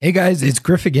Hey guys, it's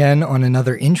Griff again on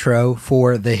another intro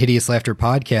for the Hideous Laughter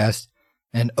podcast.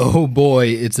 And oh boy,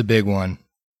 it's a big one.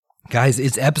 Guys,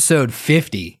 it's episode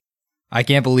 50. I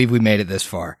can't believe we made it this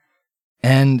far.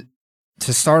 And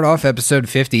to start off episode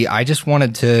 50, I just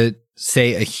wanted to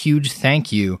say a huge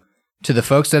thank you to the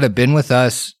folks that have been with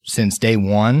us since day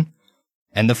one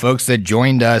and the folks that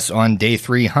joined us on day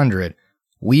 300.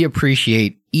 We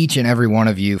appreciate each and every one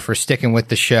of you for sticking with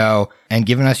the show and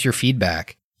giving us your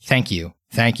feedback. Thank you.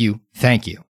 Thank you. Thank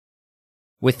you.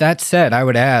 With that said, I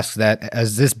would ask that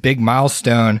as this big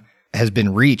milestone has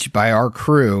been reached by our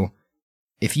crew,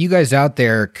 if you guys out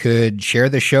there could share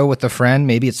the show with a friend,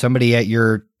 maybe it's somebody at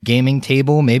your gaming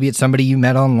table, maybe it's somebody you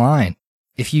met online.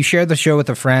 If you share the show with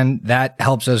a friend, that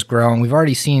helps us grow. And we've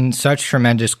already seen such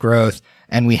tremendous growth,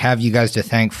 and we have you guys to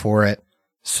thank for it.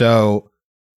 So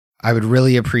I would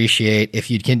really appreciate if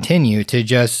you'd continue to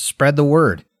just spread the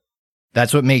word.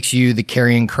 That's what makes you the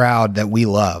carrying crowd that we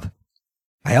love.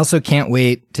 I also can't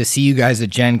wait to see you guys at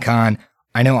Gen Con.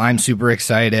 I know I'm super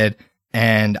excited,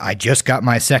 and I just got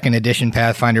my second edition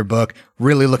Pathfinder book.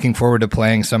 Really looking forward to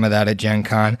playing some of that at Gen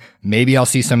Con. Maybe I'll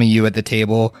see some of you at the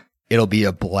table. It'll be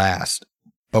a blast.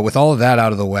 But with all of that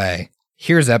out of the way,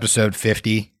 here's episode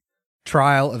 50,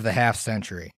 Trial of the Half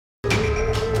Century.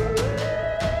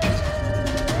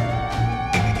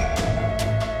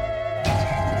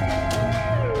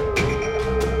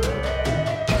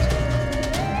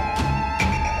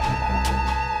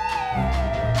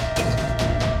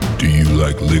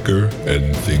 Like liquor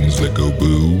and things that go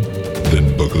boo?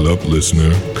 Then buckle up, listener,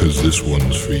 cause this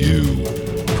one's for you.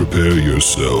 Prepare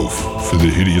yourself for the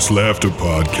Hideous Laughter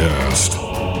podcast.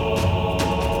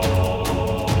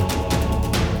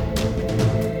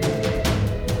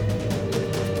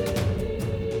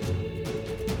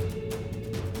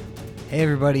 Hey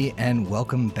everybody, and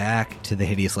welcome back to the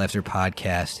Hideous Laughter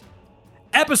podcast.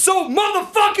 Episode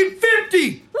motherfucking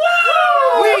 50! Woo!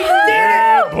 We did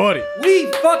it! Buddy.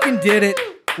 We fucking did it.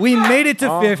 We made it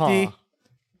to 50.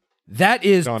 That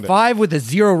is 5 with a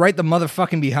 0 right the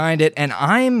motherfucking behind it, and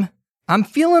I'm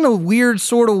feeling a weird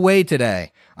sort of way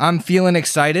today. I'm feeling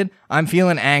excited, I'm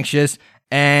feeling anxious,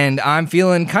 and I'm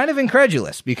feeling kind of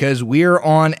incredulous because we're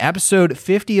on episode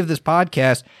 50 of this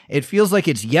podcast. It feels like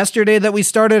it's yesterday that we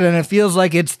started, and it feels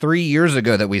like it's 3 years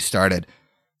ago that we started.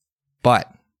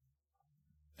 But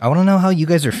I want to know how you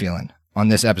guys are feeling on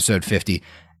this episode 50.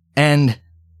 And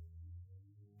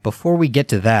before we get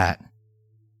to that,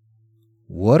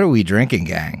 what are we drinking,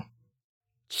 gang?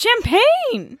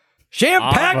 Champagne!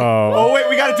 Champagne! Oh, wait,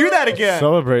 we got to do that again.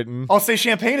 Celebrating. I'll say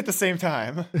champagne at the same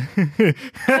time.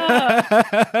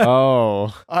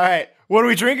 Oh. All right, what are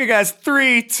we drinking, guys?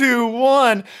 3, 2,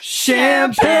 1.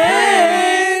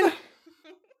 Champagne!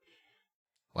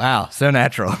 Wow, so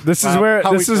natural. This is where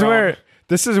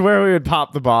we would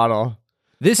pop the bottle.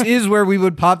 This is where we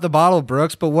would pop the bottle,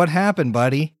 Brooks, but what happened,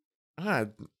 buddy?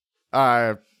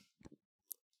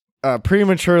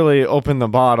 Prematurely opened the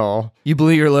bottle. You blew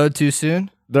your load too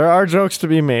soon? There are jokes to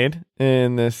be made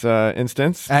in this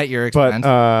instance. At your expense.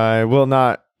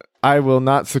 But I will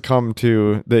not succumb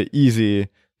to the easy,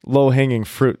 low-hanging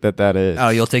fruit that is. Oh,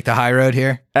 you'll take the high road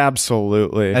here?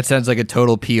 Absolutely. That sounds like a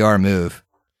total PR move.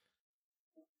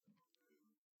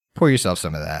 Pour yourself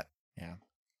some of that.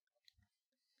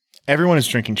 Everyone is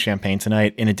drinking champagne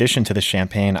tonight. In addition to the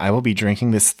champagne, I will be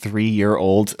drinking this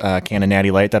 3-year-old can of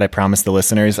Natty Light that I promised the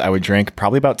listeners I would drink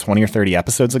probably about 20 or 30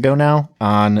 episodes ago now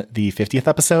on the 50th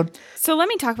episode. So let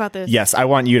me talk about this. Yes, I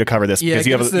want you to cover this because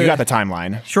you got the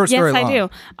timeline. Short story long. Yes, I do.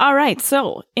 All right.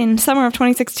 So in summer of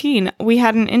 2016, we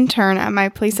had an intern at my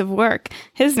place of work.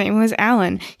 His name was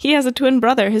Alan. He has a twin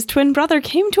brother. His twin brother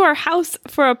came to our house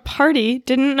for a party,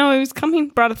 didn't know he was coming,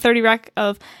 brought a 30 rack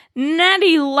of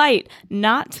Natty Light,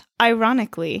 not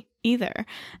ironically either,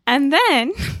 and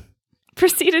then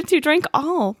proceeded to drink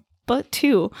all but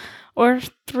 2 or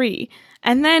 3.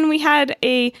 And then we had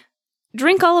a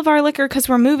drink all of our liquor because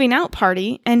we're moving out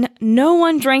party, and no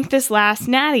one drank this last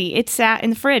Natty. It sat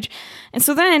in the fridge. And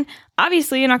so then,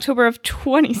 obviously, in October of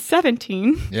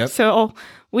 2017, so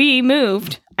we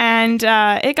moved, and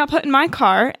it got put in my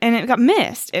car, and it got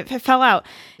missed. It fell out.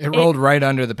 It rolled right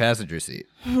under the passenger seat.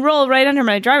 Rolled right under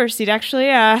my driver's seat, actually,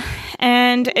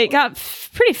 and it got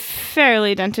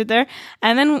fairly dented there.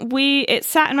 And then it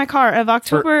sat in my car of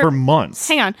October... For months.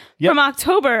 Hang on. Yep. From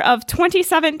October of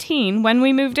 2017, when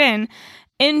we moved in,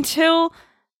 until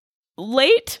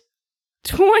late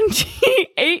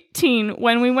 2018,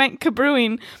 when we went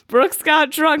cabrewing. Brooks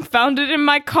got drunk, found it in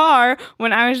my car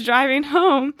when I was driving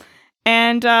home,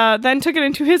 and then took it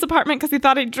into his apartment because he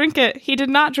thought I'd drink it. He did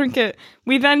not drink it.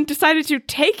 We then decided to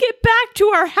take it back to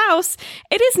our house.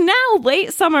 It is now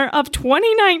late summer of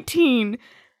 2019.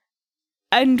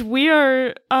 and we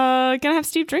are gonna have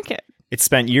Steve drink it. It's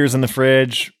spent years in the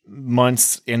fridge,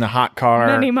 months in the hot car.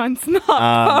 Many months in the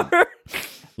hot car.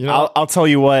 You know, I'll tell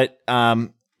you what.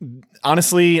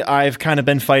 Honestly, I've kind of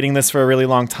been fighting this for a really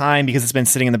long time because it's been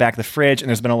sitting in the back of the fridge, and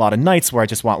there's been a lot of nights where I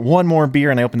just want one more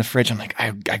beer, and I open the fridge. I'm like,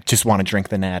 I just want to drink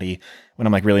the Natty when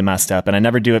I'm like really messed up, and I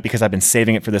never do it because I've been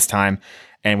saving it for this time.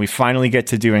 And we finally get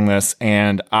to doing this,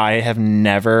 and I have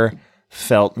never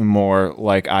felt more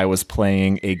like I was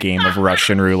playing a game of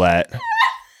Russian roulette.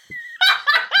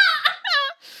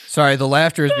 Sorry, the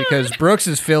laughter is because Brooks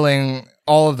is filling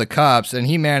all of the cups, and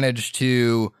he managed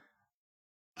to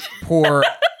pour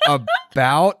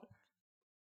about.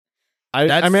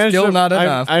 That's I managed still to, not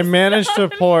enough. I managed to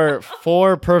pour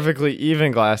 4 perfectly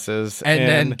even glasses, And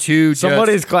then 2 just-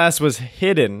 somebody's glass was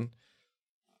hidden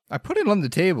I put it on the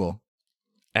table.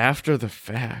 after the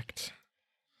fact.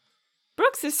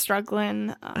 Brooks is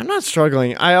struggling. I'm not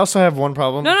struggling. I also have one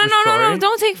problem. No, with the story.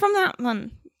 don't take from that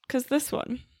one, because this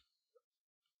one.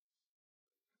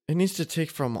 It needs to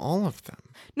take from all of them.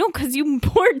 No, because you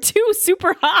poured 2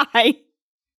 super high.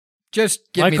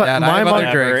 Just give My me cla- that. my I have other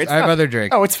mother- drinks. It's I have not- other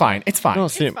drinks. Oh, it's fine. It's fine. No,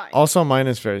 see, fine. also mine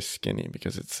is very skinny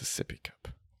because it's a sippy cup.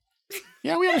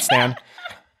 Yeah, we understand.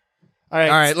 All All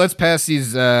right, let's pass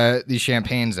these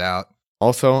champagnes out.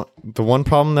 Also, the one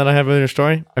problem that I have with your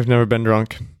story, I've never been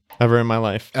drunk ever in my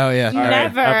life. Oh yeah.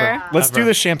 Never. ever. Let's do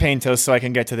the champagne toast so I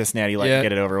can get to this Natty Light and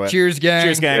get it over with. Cheers, gang.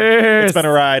 Cheers, gang. Cheers. It's been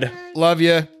a ride. Love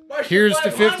you. Here's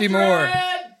to 50 more.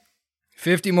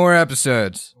 50 more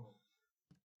episodes.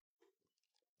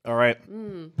 All right.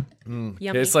 Yummy.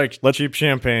 It's like cheap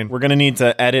champagne. We're going to need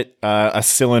to edit a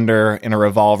cylinder and a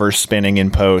revolver spinning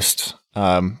in post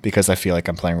because I feel like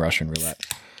I'm playing Russian roulette.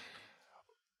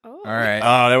 All right.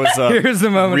 Oh, that was a Here's the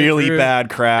moment. of really truth. bad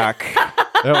crack.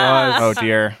 It was. Oh,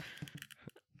 dear.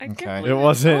 I can't Okay. believe It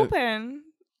wasn't- it's open.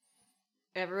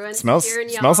 Everyone's Smells cheering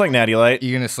y'all smells like on. Natty Light.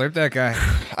 You gonna slurp that guy?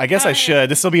 I guess I should.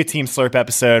 This will be a Team Slurp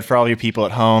episode for all you people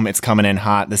at home. It's coming in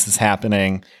hot. This is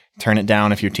happening. Turn it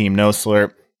down if your team no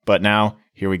slurp. But now,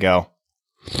 here we go.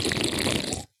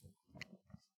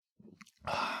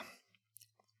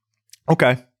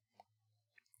 Okay.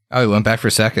 Oh, he went back for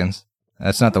seconds.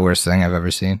 That's not the worst thing I've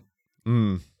ever seen.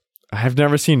 I have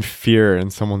never seen fear in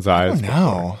someone's eyes.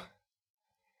 No.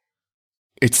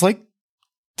 It's like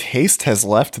taste has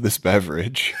left this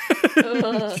beverage.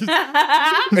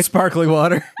 It's sparkly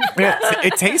water.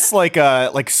 it tastes like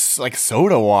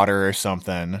soda water or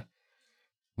something.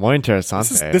 Muy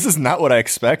interesante. This is not what I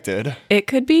expected. It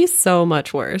could be so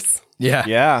much worse. Yeah.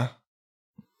 Yeah.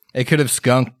 It could have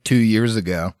skunked 2 years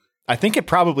ago. I think it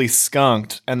probably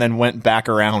skunked and then went back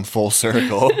around full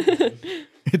circle.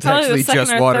 It's Probably actually the second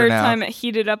just or water third now. time it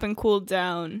heated up and cooled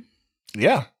down.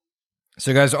 Yeah.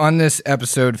 So, guys, on this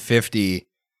episode 50,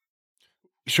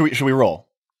 Should we roll?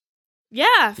 Yeah.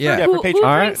 Yeah. Yeah, who, for Patreon. who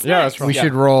All right, drinks yeah, next? that's right. we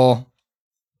should roll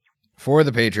for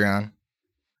the Patreon.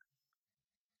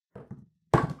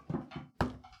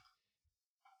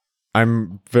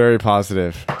 I'm very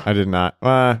positive. I did not.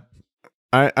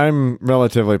 I'm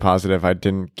relatively positive I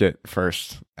didn't get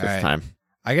first this All right. time.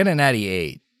 I got a natty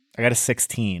 8. I got a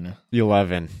 16.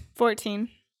 11. 14.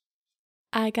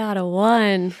 I got a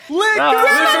 1.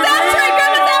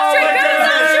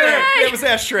 Grandma's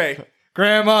ashtray.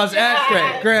 Grandma's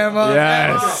ashtray. Grandma's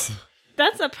ashtray. Yes.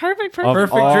 That's a perfect. Of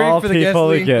Perfect all drink for the guest people to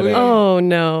league get queen. it. Oh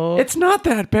no. It's not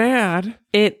that bad.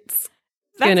 It's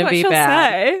That's gonna what be she'll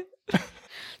bad. say.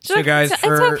 So, Like, guys, it's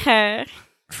for- okay.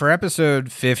 For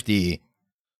episode 50,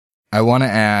 I want to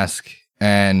ask,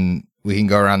 and we can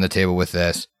go around the table with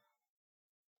this.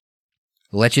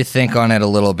 Let you think on it a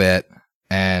little bit,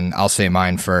 and I'll say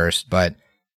mine first. But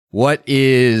what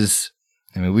is,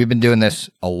 I mean, we've been doing this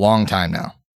a long time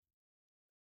now,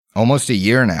 almost a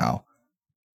year now.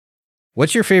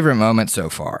 What's your favorite moment so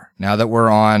far? Now that we're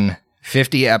on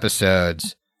 50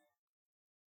 episodes,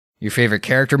 your favorite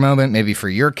character moment, maybe for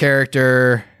your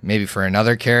character, maybe for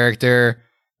another character,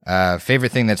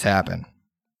 favorite thing that's happened.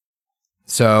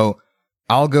 So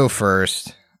I'll go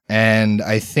first. And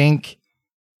I think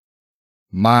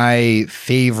my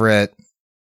favorite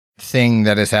thing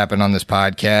that has happened on this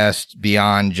podcast,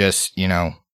 beyond just,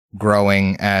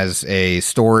 growing as a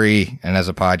story and as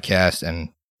a podcast and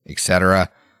etc.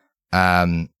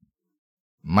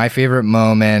 My favorite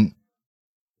moment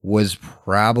was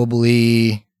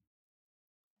probably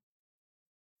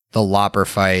the Lopper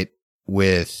fight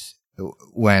with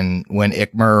when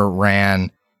Ikmer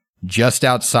ran just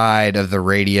outside of the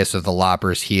radius of the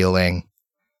Lopper's healing.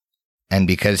 And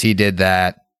because he did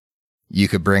that, you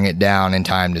could bring it down in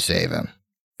time to save him.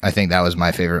 I think that was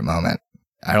my favorite moment.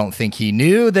 I don't think he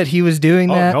knew that he was doing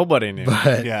that. Nobody knew.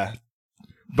 But Yeah.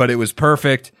 but it was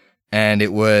perfect, and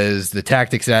it was the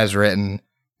tactics as written.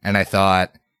 And I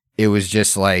thought it was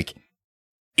just like,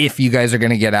 if you guys are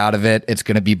going to get out of it, it's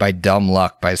going to be by dumb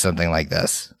luck by something like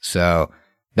this. So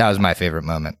that was my favorite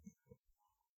moment.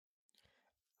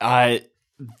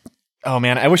 Oh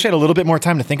man, I wish I had a little bit more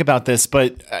time to think about this,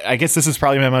 but I guess this is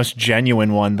probably my most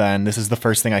genuine one then. This is the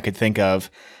first thing I could think of.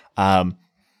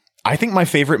 I think my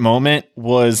favorite moment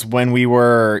was when we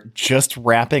were just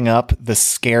wrapping up the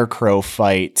Scarecrow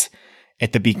fight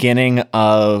at the beginning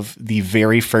of the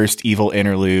very first evil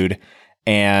interlude,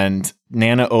 and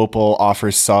Nana Opal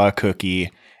offers Saw a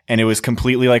cookie, and it was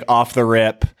completely like off the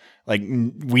rip. Like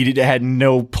had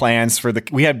no plans for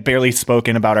we had barely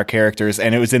spoken about our characters,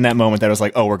 and it was in that moment that I was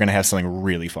like, oh, we're going to have something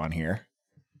really fun here.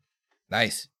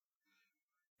 Nice.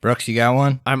 Brooks, you got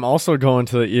one? I'm also going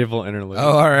to the evil interlude.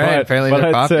 Oh, all right. Apparently they're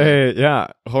I'd popular. say, yeah,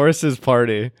 Horace's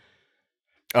party.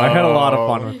 I had a lot of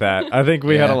fun with that. I think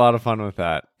we had a lot of fun with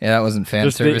that. Yeah, that wasn't fan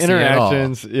Just the service at all.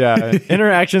 interactions,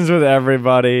 interactions with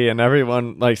everybody, and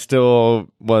everyone like still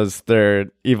was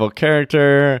their evil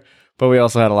character, but we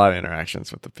also had a lot of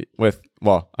interactions with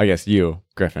I guess you,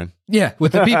 Griffin. Yeah,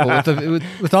 with the people,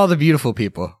 with all the beautiful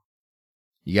people.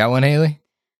 You got one, Haley?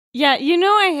 Yeah, you know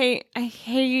I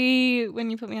hate when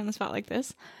you put me on the spot like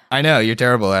this. I know you're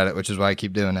terrible at it, which is why I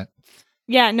keep doing it.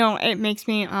 Yeah, no, it makes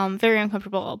me very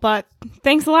uncomfortable, but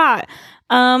thanks a lot.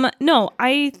 No,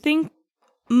 I think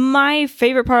my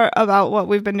favorite part about what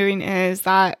we've been doing is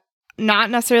that not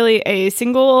necessarily a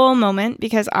single moment,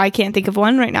 because I can't think of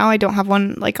one right now. I don't have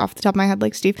one like off the top of my head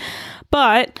like Steve,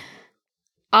 but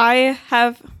Steve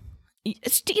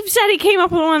said he came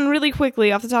up with one really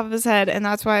quickly off the top of his head, and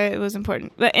that's why it was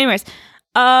important. But anyways,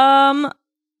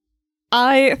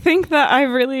 I think that I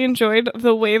really enjoyed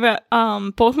the way that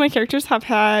both my characters have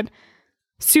had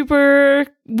super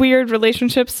weird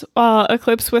relationships.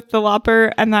 Eclipse with the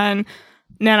Lopper, and then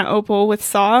Nana Opal with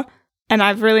Saw, and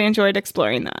I've really enjoyed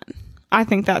exploring that. I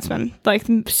think that's been like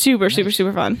super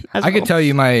fun. I could tell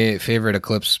you my favorite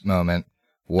Eclipse moment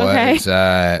was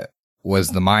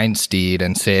the Mind Steed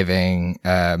and saving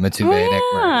Mitsube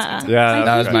and Ikmer. Yeah,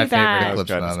 that was my that. favorite Eclipse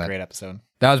That's a moment. great episode.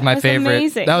 That was my That's favorite.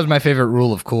 amazing. That was my favorite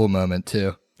Rule of Cool moment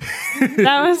too.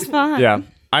 That was fun. Yeah,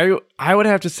 I would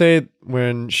have to say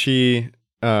when she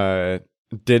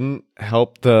didn't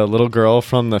help the little girl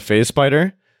from the phase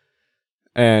spider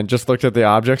and just looked at the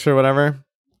objects or whatever.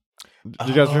 Do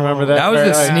you guys remember that? That was a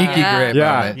Like, sneaky great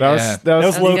moment. that was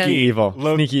was sneaky low-key. evil.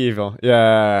 Sneaky evil.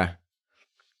 Yeah.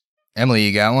 Emily,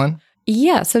 you got one?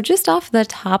 Yeah, so just off the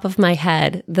top of my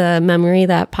head, the memory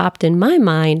that popped in my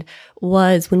mind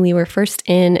was when we were first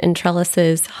in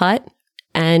Entrellis's hut,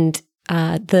 and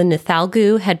the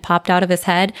Nithalgu had popped out of his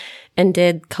head and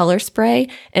did color spray,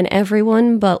 and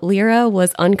everyone but Lyra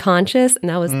was unconscious,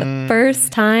 and that was the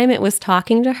first time it was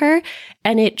talking to her,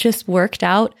 and it just worked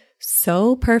out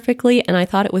so perfectly, and I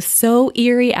thought it was so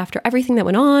eerie after everything that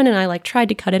went on, and I like tried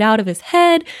to cut it out of his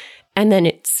head, and then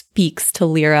it speaks to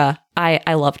Lyra.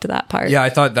 I loved that part. Yeah, I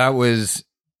thought that was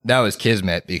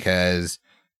kismet, because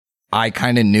I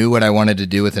kind of knew what I wanted to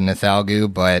do with the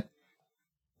Nithalgu, but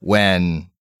when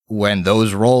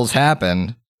those roles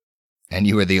happened and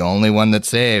you were the only one that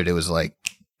saved, it was like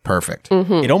perfect.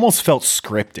 Mhm. It almost felt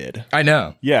scripted. I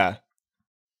know. Yeah.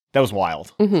 That was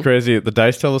wild. Crazy. The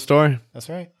dice tell the story. That's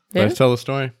right. Yeah. Dice tell the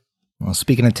story. Well,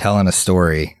 speaking of telling a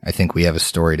story, I think we have a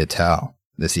story to tell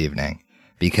this evening,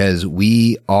 because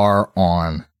we are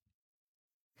on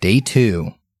day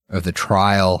 2 of the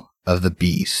trial of the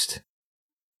beast.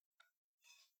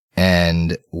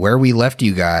 And where we left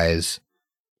you guys,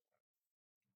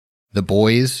 the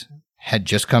boys had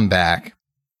just come back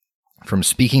from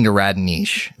speaking to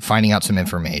Radnish, finding out some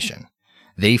information.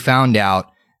 They found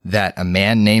out that a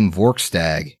man named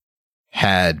Vorkstag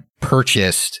had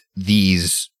purchased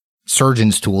these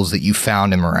surgeon's tools that you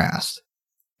found in Morast.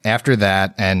 After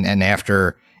that, and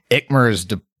after Ikmer's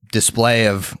display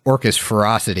of Orcus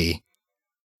ferocity,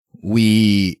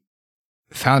 we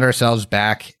found ourselves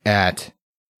back at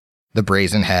the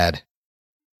Brazen Head,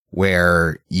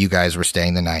 where you guys were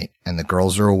staying the night, and the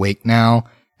girls are awake now,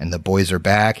 and the boys are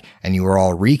back, and you are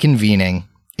all reconvening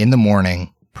in the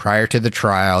morning prior to the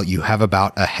trial. You have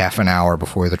about a half an hour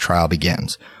before the trial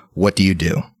begins. What do you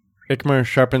do? Ikmer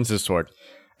sharpens his sword.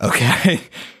 Okay.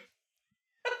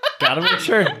 Gotta make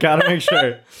sure. Gotta make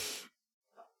sure.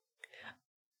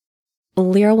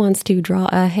 Lyra wants to draw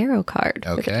a hero card.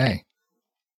 Okay.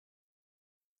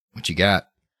 What you got?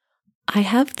 I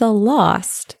have the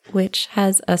Lost, which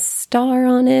has a star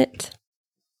on it.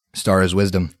 Star is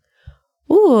wisdom.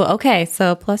 Ooh, okay.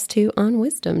 So +2 on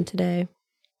wisdom today.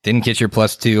 Didn't get your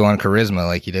 +2 on charisma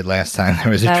like you did last time there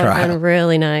was a That would have trial. been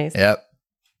really nice. Yep.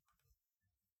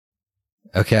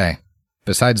 Okay.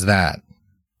 Besides that,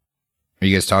 are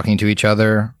you guys talking to each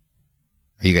other?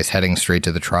 Are you guys heading straight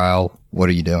to the trial? What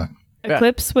are you doing?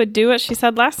 Eclipse would do what she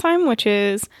said last time, which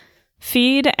is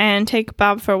feed and take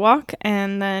Bob for a walk,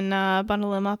 and then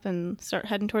bundle him up and start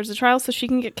heading towards the trial so she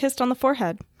can get kissed on the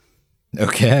forehead.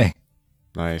 Okay.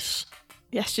 Nice.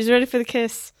 Yes, she's ready for the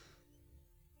kiss.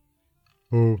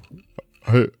 Oh,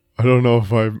 I don't know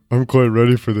if I'm quite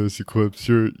ready for this, Eclipse.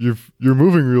 You're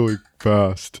moving really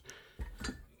fast.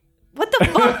 What the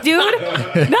fuck, dude?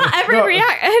 Not every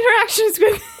interaction is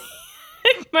with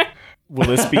Ikmer. Will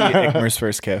this be Ikmer's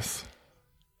first kiss?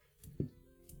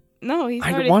 No, he's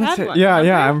I already want to had say, one. yeah,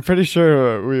 remember? I'm pretty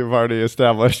sure we've already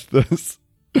established this.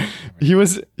 He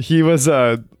was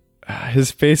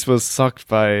his face was sucked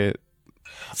by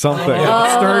something.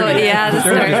 Oh, yeah, the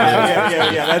sturdy.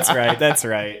 Yeah, that's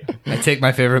right. I take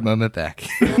my favorite moment back.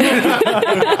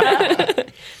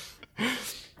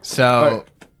 So,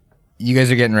 you guys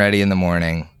are getting ready in the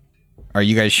morning. Are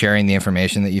you guys sharing the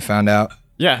information that you found out?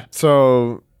 Yeah,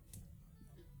 so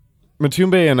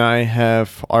Matumbe and I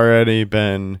have already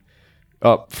been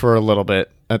up for a little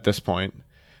bit at this point,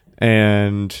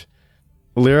 and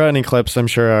Lyra and Eclipse, I'm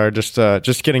sure, are just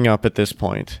getting up at this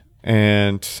point,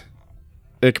 and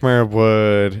Ikmer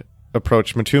would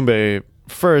approach Matumbe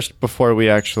first before we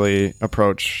actually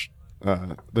approach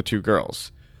the two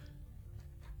girls.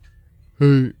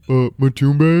 Hey,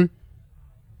 Matumbe,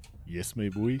 Yes, my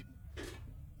boy.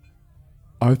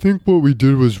 I think what we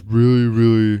did was really,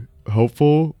 really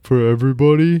helpful for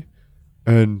everybody,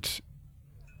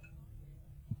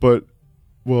 but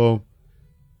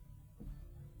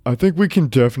I think we can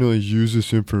definitely use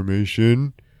this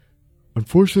information.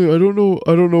 Unfortunately, I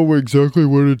don't know exactly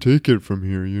where to take it from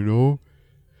here, you know?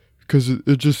 Because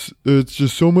it's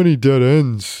just so many dead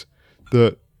ends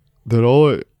that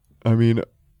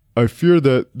I fear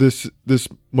that this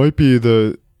might be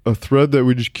a thread that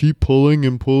we just keep pulling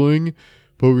and pulling,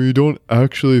 but we don't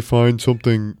actually find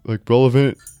something like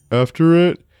relevant after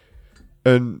it,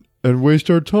 and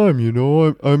waste our time, you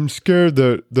know? I'm scared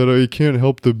that I can't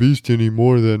help the beast any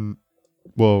more than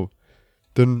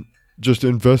just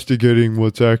investigating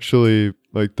what's actually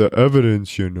like the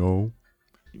evidence, you know?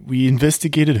 We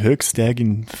investigated Herkstag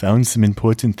and found some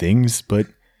important things, but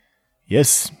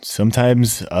yes,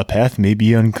 sometimes our path may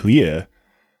be unclear.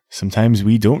 Sometimes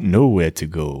we don't know where to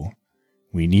go.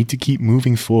 We need to keep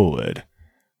moving forward.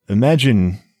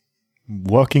 Imagine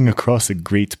walking across a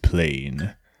great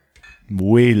plain,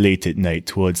 way late at night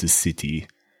towards a city,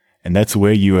 and that's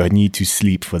where you need to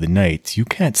sleep for the night. You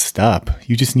can't stop.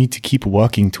 You just need to keep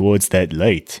walking towards that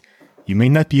light. You may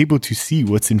not be able to see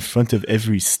what's in front of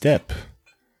every step,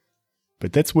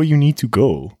 but that's where you need to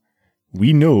go.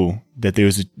 We know that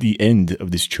there's the end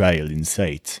of this trial in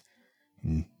sight.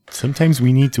 And sometimes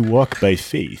we need to walk by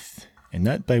faith and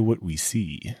not by what we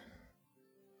see.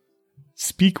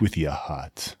 Speak with your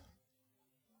heart.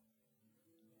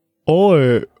 All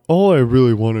I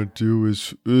really want to do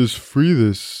is free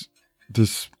this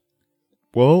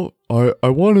I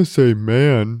want to say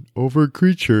man over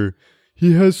creature.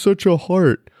 He has such a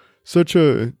heart, such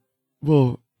a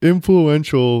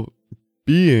influential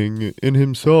being in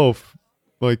himself.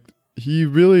 Like he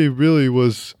really, really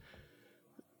was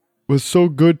so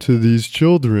good to these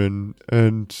children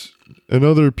and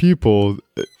other people,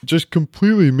 just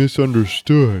completely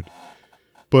misunderstood.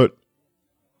 But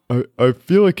I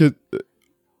feel like it,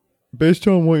 based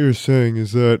on what you're saying,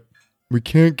 is that we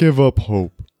can't give up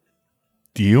hope.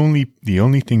 The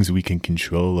only things we can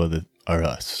control are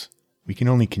us. We can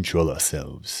only control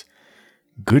ourselves.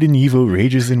 Good and evil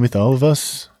rages in with all of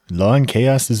us, law and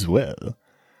chaos as well.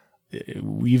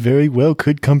 We very well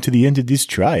could come to the end of this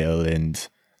trial, and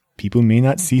people may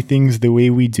not see things the way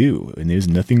we do, and there's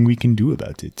nothing we can do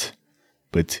about it.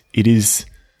 But it is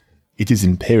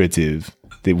imperative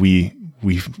that we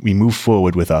move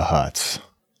forward with our hearts.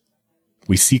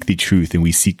 We seek the truth and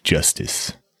we seek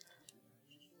justice.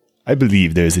 I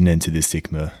believe there is an end to this,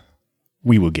 Ikmer.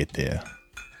 We will get there.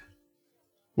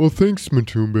 Well, thanks,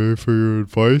 Matumbe, for your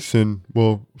advice and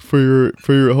for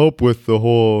your help with the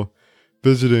whole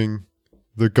visiting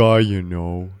the guy, you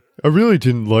know. I really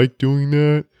didn't like doing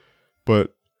that,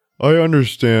 but I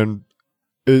understand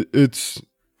it's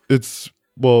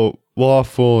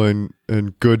lawful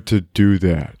and good to do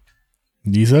that.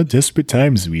 These are desperate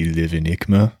times we live in,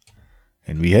 Ikmer,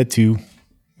 and we had to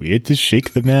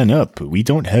shake the man up. We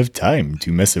don't have time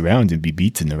to mess around and be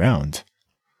beaten around.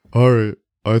 All right,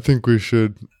 I think we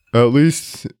should at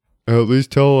least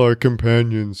tell our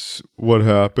companions what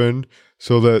happened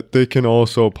so that they can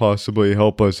also possibly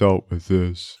help us out with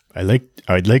this.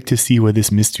 I'd like to see where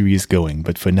this mystery is going,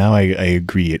 but for now I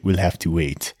agree it will have to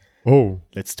wait. Oh,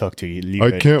 Let's talk to you.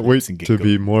 I can't wait to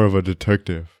be more of a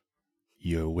detective.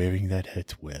 You're wearing that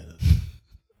hat well.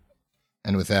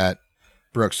 And with that,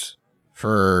 Brooks,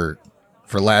 for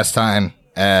last time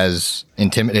as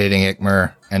intimidating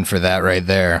Ikmer, and for that right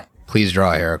there, please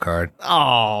draw a hero card.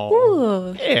 Oh,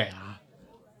 Ooh. yeah.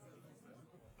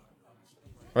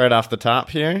 Right off the top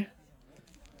here.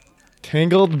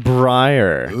 Tangled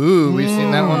Briar. Ooh, we've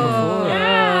seen that one before.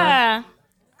 Yeah.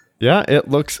 Yeah, it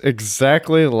looks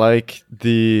exactly like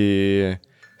the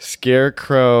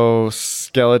scarecrow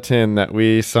skeleton that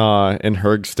we saw in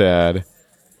Hergstad.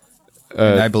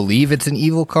 And I believe it's an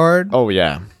evil card, Oh,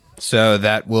 yeah. so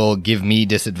that will give me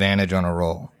disadvantage on a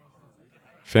roll.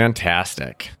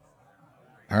 Fantastic.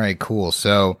 All right, cool.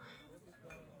 So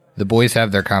the boys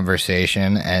have their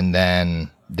conversation, and then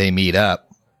they meet up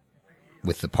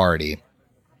with the party.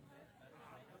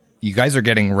 You guys are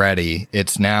getting ready.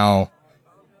 It's now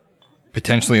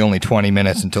potentially only 20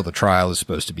 minutes until the trial is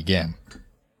supposed to begin.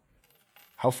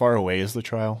 How far away is the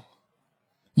trial?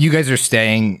 You guys are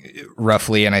staying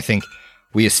roughly, and I think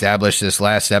we established this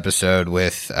last episode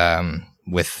with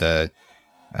the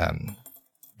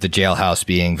jailhouse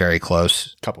being very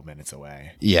close. Couple minutes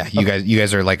away. Yeah, you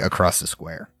guys are like across the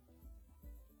square.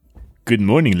 Good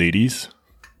morning, ladies.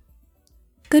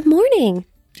 Good morning.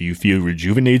 Do you feel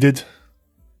rejuvenated?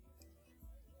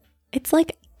 It's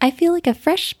like I feel like a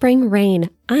fresh spring rain.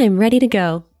 I'm ready to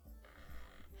go.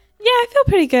 Yeah, I feel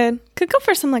pretty good. Could go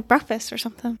for some like breakfast or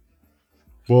something.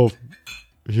 Well,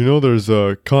 you know there's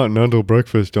a continental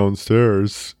breakfast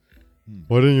downstairs.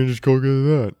 Why didn't you just go get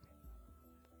that?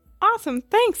 Awesome.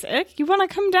 Thanks, Ick. You want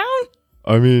to come down?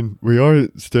 I mean, we are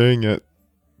staying at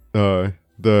the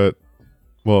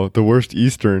worst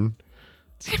Eastern.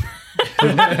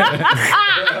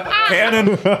 Cannon!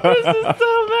 This is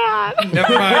so bad.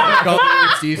 Never mind.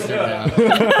 It's Easter now.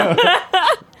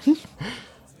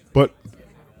 But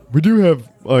we do have,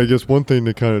 I guess, one thing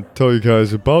to kind of tell you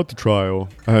guys about the trial,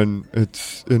 and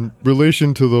it's in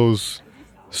relation to those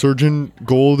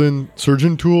golden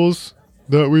surgeon tools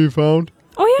that we found.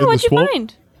 Oh yeah, in what'd the you swamp.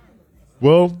 find?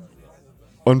 Well,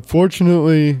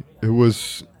 unfortunately, it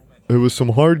was some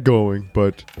hard going,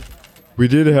 but we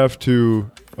did have to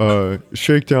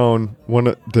shake down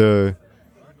the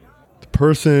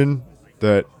person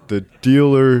that the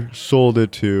dealer sold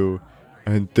it to,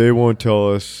 and they won't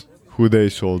tell us who they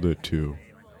sold it to.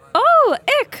 Oh,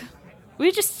 Ick.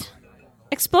 We just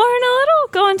exploring a little,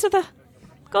 going a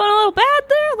little bad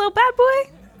there, a little bad boy.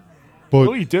 But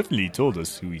Well, he definitely told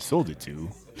us who he sold it to.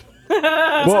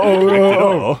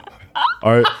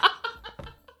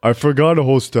 I forgot a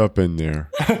whole step in there.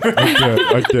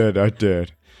 I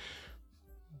did.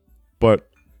 But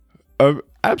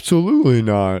absolutely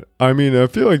not. I mean, I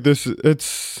feel like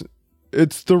it's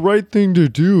the right thing to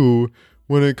do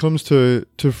when it comes to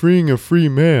freeing a free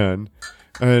man.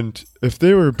 And if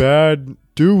they were bad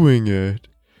doing it,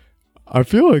 I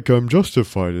feel like I'm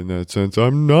justified in that sense.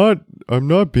 I'm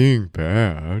not being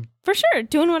bad. For sure,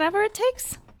 doing whatever it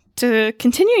takes to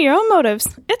continue your own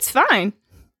motives. It's fine.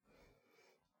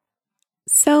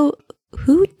 So,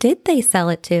 who did they sell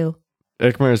it to?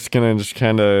 Ikmer's gonna just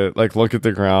kind of like look at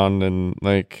the ground and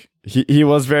like he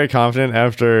was very confident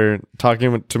after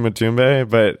talking to Matumbe,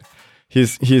 but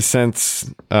he's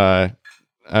since I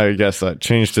guess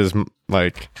changed his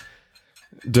like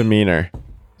demeanor.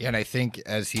 Yeah, and I think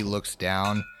as he looks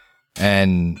down,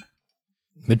 and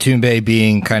Matumbe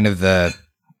being kind of the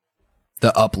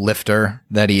uplifter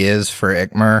that he is for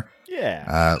Ikmer,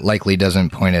 likely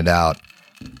doesn't point it out.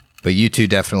 But you two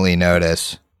definitely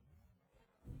notice.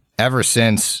 Ever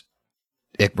since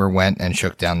Ikmer went and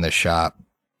shook down this shop,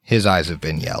 his eyes have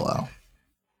been yellow.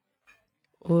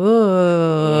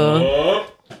 Ooh.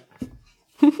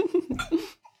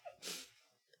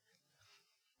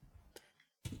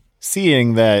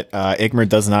 Seeing that Ikmer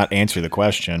does not answer the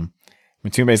question,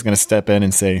 Matumbe is going to step in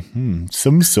and say,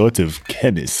 some sort of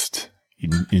chemist.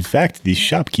 In fact, the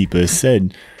shopkeeper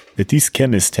said that this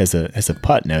chemist has a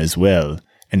partner as well,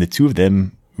 and the two of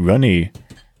them run a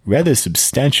rather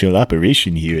substantial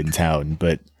operation here in town,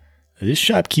 but this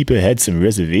shopkeeper had some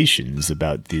reservations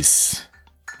about this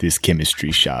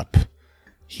chemistry shop.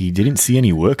 He didn't see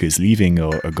any workers leaving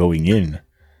or going in.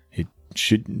 It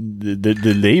should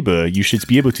the labor, you should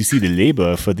be able to see the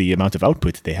labor for the amount of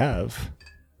output they have.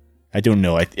 I don't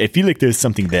know. I feel like there's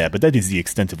something there, but that is the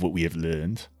extent of what we have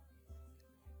learned.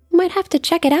 Might have to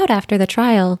check it out after the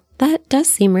trial. That does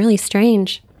seem really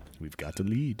strange. We've got a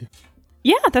lead.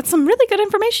 Yeah, that's some really good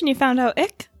information you found out,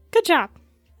 Ick. Good job.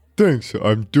 Thanks.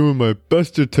 I'm doing my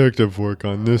best detective work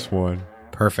on this one.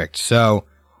 Perfect. So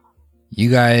you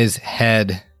guys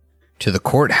head to the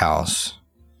courthouse,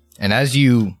 and as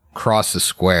you cross the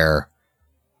square,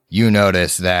 you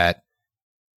notice that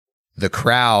the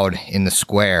crowd in the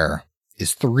square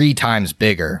is 3 times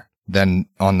bigger than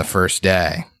on the first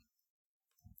day.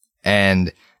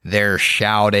 And they're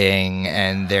shouting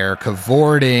and they're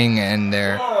cavorting and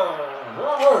they're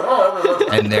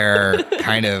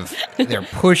they're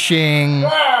pushing.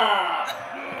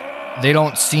 They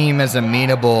don't seem as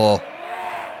amenable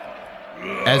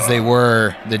as they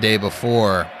were the day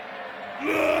before.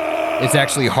 It's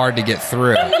actually hard to get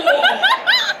through.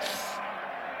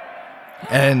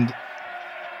 And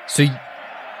so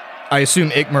I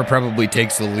assume Ikmer probably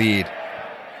takes the lead,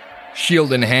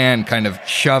 shield in hand, kind of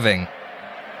shoving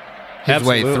his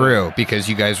way through because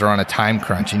you guys are on a time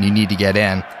crunch and you need to get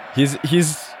in. He's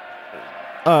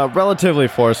relatively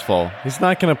forceful. He's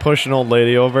not going to push an old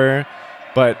lady over,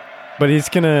 but he's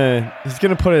gonna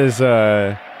put his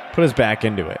back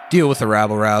into it. Deal with the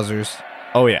rabble rousers.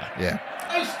 Oh yeah. Yeah.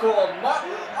 Ice cold mutton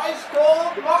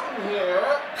here.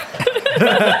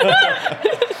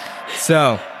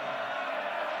 So,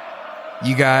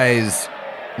 you guys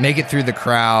make it through the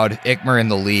crowd, Ikmer in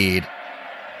the lead.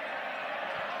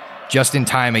 Just in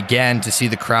time again to see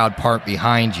the crowd part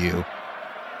behind you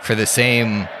for the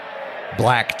same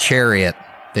black chariot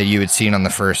that you had seen on the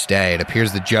first day. It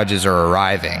appears the judges are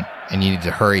arriving and you need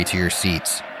to hurry to your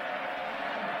seats.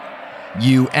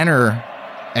 You enter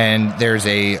and there's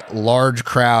a large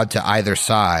crowd to either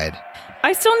side.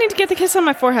 I still need to get the kiss on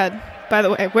my forehead, by the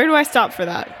way. Where do I stop for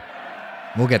that?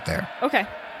 We'll get there. Okay.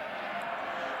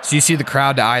 So you see the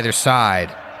crowd to either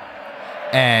side,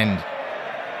 and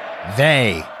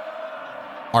they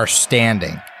are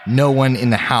standing. No one in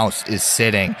the house is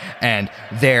sitting, and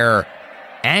they're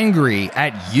angry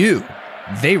at you.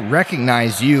 They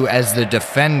recognize you as the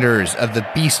defenders of the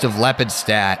Beast of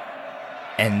Lepidstadt,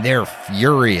 and they're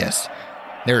furious.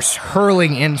 They're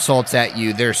hurling insults at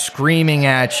you. They're screaming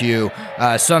at you.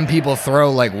 Some people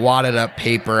throw like wadded up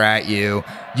paper at you.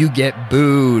 You get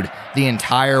booed the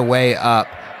entire way up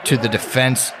to the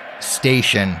defense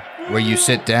station where you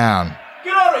sit down.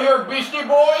 Get out of here, Beastie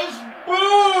Boys!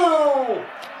 Boo!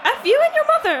 F you and your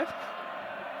mother!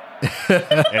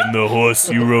 And the horse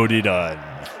you rode it on.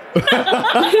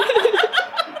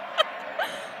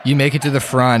 You make it to the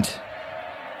front,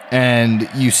 and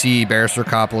you see Barrister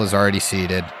Koppel is already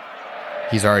seated.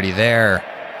 He's already there.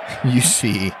 You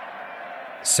see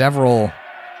several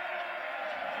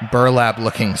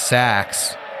burlap-looking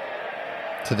sacks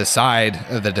to the side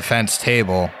of the defense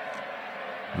table,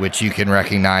 which you can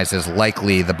recognize as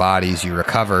likely the bodies you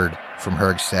recovered from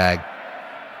Hergstag.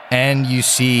 And you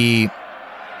see,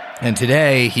 and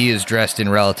today he is dressed in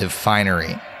relative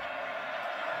finery.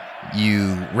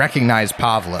 You recognize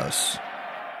Pavlos.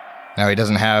 Now, he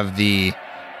doesn't have the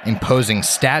imposing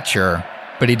stature,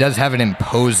 but he does have an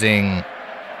imposing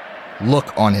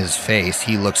look on his face.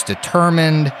 He looks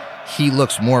determined. He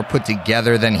looks more put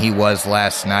together than he was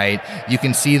last night. You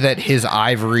can see that his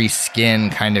ivory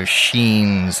skin kind of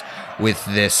sheens with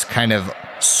this kind of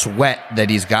sweat that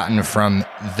he's gotten from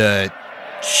the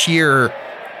sheer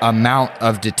amount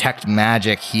of detect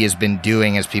magic he has been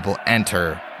doing as people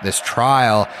enter this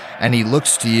trial. And he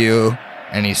looks to you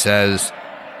and he says,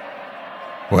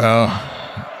 "Well,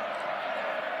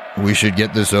 we should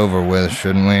get this over with,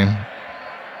 shouldn't we?"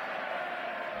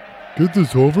 Get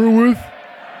this over with?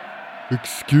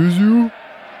 Excuse you?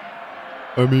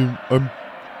 I mean,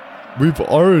 we've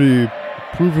already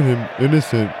proven him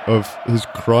innocent of his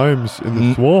crimes in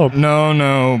the swamp.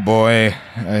 No, boy.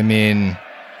 I mean,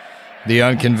 the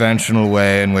unconventional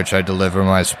way in which I deliver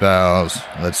my spells.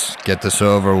 Let's get this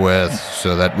over with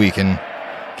so that we can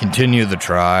continue the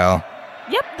trial.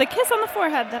 Yep, the kiss on the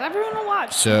forehead that everyone will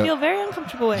watch. So I feel very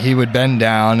uncomfortable with. He would bend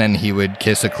down and he would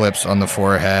kiss Eclipse on the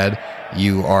forehead.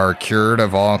 You are cured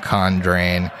of all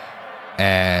condrain.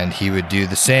 And he would do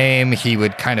the same. He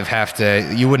would kind of have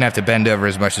to, you wouldn't have to bend over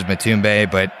as much as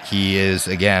Matumbe, but he is,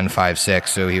 again, 5'6",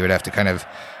 so he would have to kind of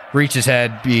reach his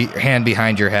hand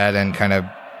behind your head and kind of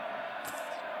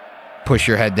push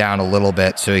your head down a little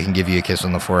bit so he can give you a kiss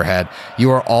on the forehead. You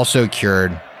are also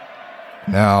cured.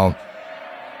 Now,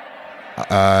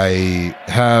 I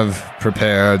have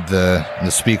prepared the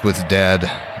Speak with Dead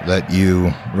that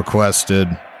you requested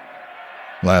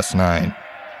last night.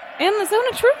 And the Zone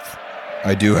of Truth?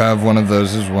 I do have one of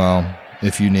those as well,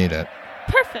 if you need it.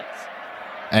 Perfect.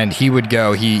 And he would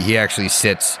go, he actually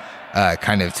sits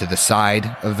kind of to the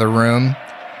side of the room,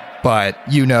 but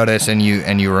you notice and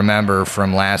you remember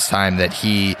from last time that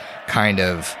he kind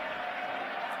of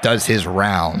does his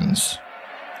rounds.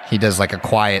 He does like a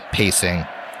quiet pacing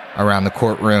around the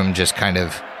courtroom, just kind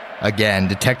of, again,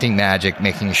 detecting magic,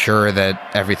 making sure that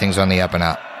everything's on the up and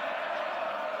up.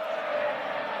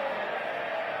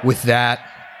 With that,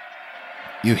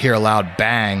 you hear a loud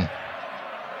bang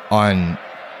on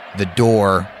the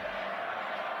door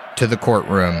to the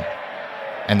courtroom,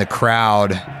 and the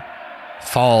crowd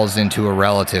falls into a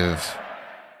relative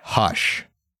hush,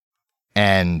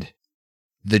 and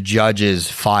the judges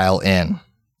file in,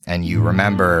 and you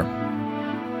remember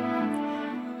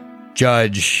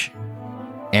Judge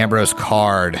Ambrose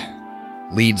Card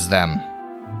leads them,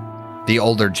 the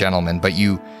older gentleman, but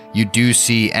you do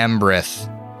see Embrith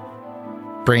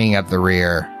bringing up the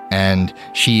rear, and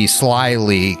she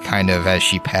slyly, kind of as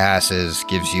she passes,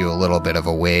 gives you a little bit of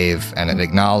a wave and an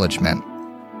acknowledgement.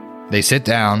 They sit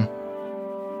down,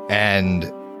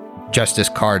 and Justice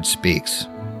Card speaks.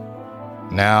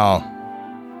 Now,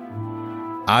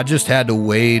 I just had to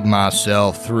wade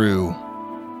myself through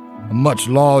a much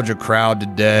larger crowd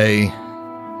today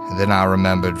than I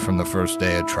remembered from the first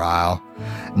day of trial.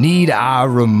 Need I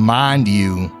remind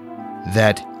you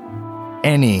that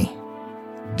any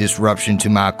disruption to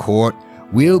my court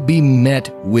will be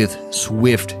met with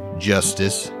swift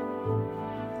justice.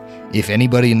 If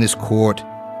anybody in this court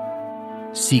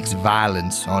seeks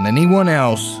violence on anyone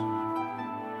else,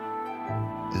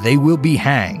 they will be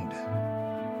hanged.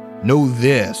 Know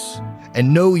this,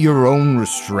 and know your own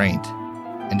restraint,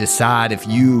 and decide if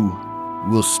you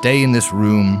will stay in this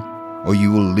room or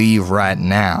you will leave right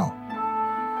now.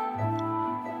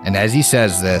 And as he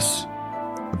says this,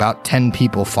 about 10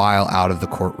 people file out of the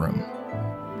courtroom.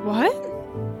 What?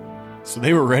 So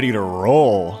they were ready to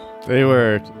roll. They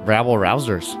were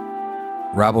rabble-rousers.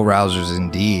 Rabble-rousers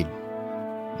indeed.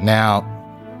 Now,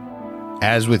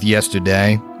 as with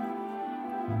yesterday,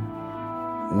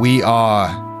 we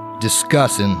are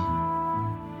discussing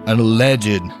an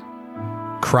alleged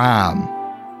crime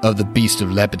of the Beast of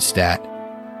Lepidstadt.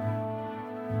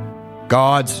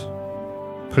 Guards,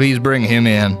 please bring him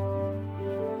in.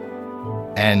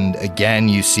 And again,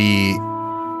 you see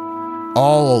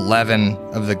all 11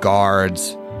 of the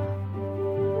guards,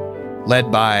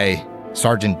 led by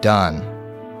Sergeant Dunn,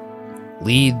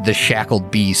 lead the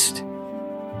shackled beast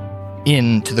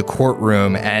into the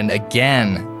courtroom and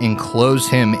again enclose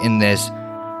him in this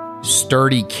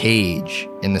sturdy cage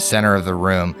in the center of the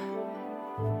room.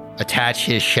 Attach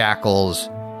his shackles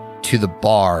to the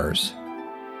bars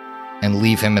and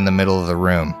leave him in the middle of the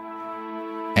room.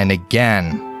 And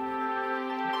again,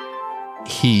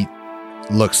 he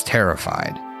looks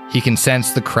terrified. He can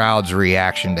sense the crowd's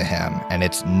reaction to him, and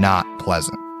it's not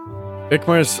pleasant.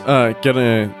 Ikmar's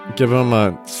gonna give him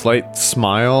a slight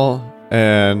smile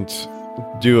and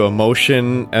do a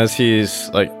motion as he's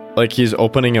like he's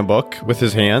opening a book with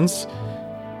his hands,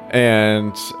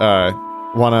 and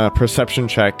want to perception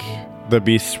check the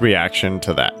beast's reaction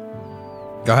to that.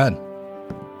 Go ahead.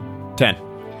 10.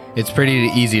 It's pretty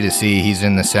easy to see he's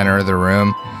in the center of the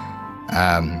room.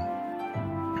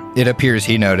 It appears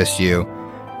he noticed you,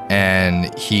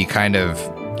 and he kind of,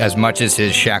 as much as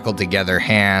his shackled together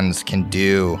hands can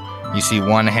do, you see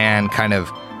one hand kind of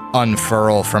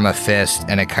unfurl from a fist,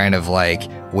 and it kind of like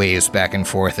waves back and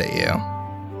forth at you.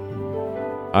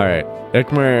 All right,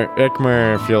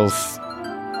 Ikmar feels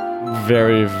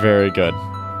very, very good.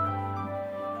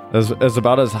 As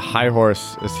about as high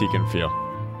horse as he can feel.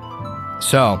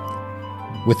 So,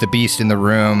 with the beast in the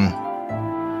room,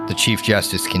 the Chief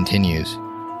Justice continues.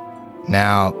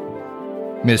 Now,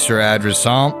 Mr.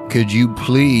 Adressant, could you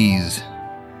please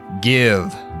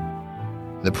give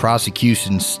the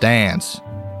prosecution's stance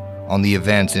on the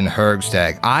events in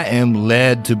Hergstag? I am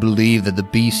led to believe that the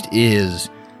beast is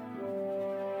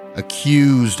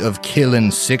accused of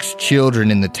killing 6 children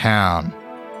in the town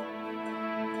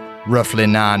roughly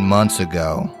 9 months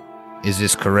ago. Is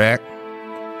this correct?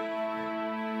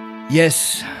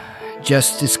 Yes,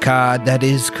 Justice Card, that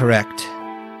is correct.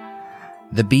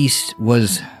 The beast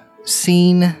was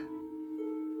seen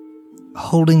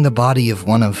holding the body of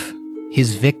one of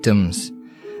his victims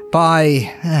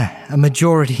by a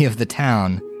majority of the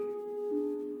town.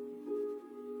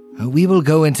 We will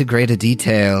go into greater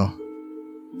detail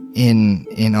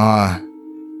in our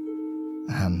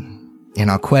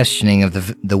questioning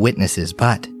of the witnesses,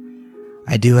 but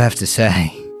I do have to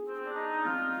say,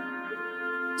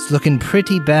 it's looking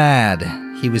pretty bad.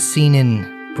 He was seen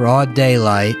in broad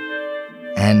daylight,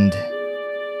 and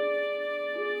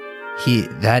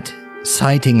that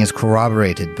sighting is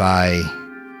corroborated by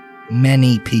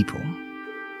many people.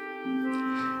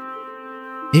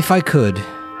 If I could,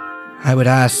 I would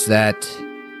ask that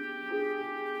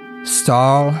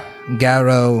Stahl,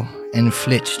 Garrow, and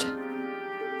Flitcht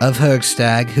of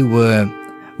Hergstag, who were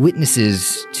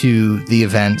witnesses to the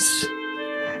events,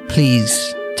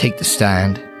 please take the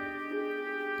stand.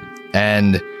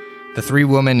 And The three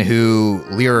women who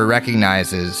Lyra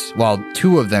recognizes, well,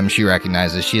 two of them she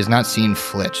recognizes, she has not seen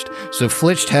Flitched. So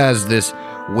Flitched has this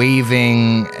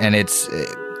waving, and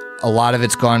a lot of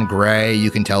it's gone gray. You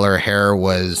can tell her hair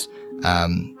was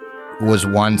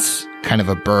once kind of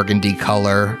a burgundy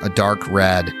color, a dark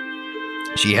red.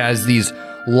 She has these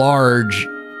large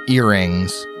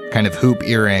earrings, kind of hoop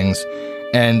earrings,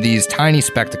 and these tiny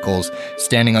spectacles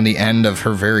standing on the end of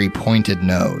her very pointed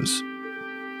nose.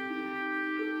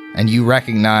 And you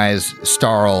recognize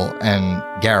Starl and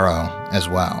Garrow as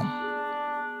well.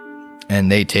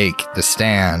 And they take the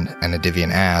stand, and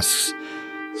Adivian asks,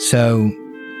 "So,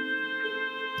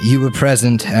 you were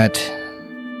present at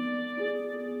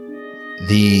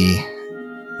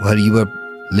you were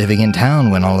living in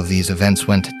town when all of these events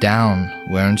went down,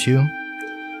 weren't you?"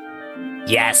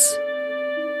 Yes.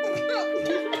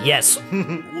 Yes.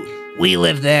 We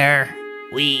lived there.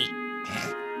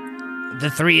 The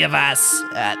three of us,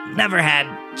 never had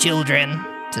children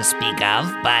to speak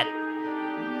of, but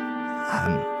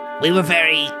we were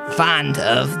very fond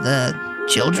of the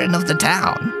children of the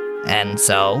town, and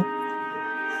so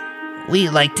we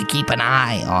like to keep an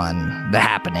eye on the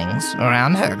happenings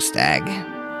around Hergstag.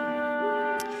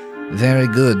 Very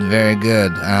good, very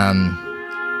good.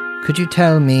 Could you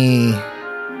tell me...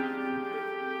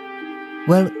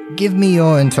 Well, give me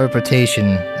your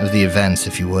interpretation of the events,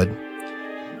 if you would.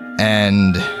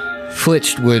 And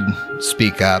Flitched would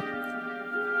speak up,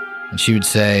 and she would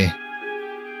say,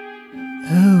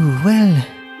 "Oh, well,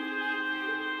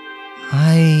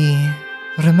 I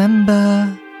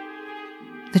remember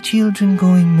the children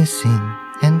going missing,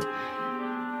 and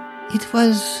it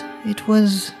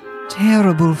was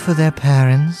terrible for their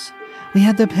parents. We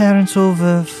had their parents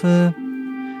over for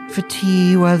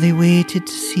tea while they waited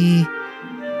to see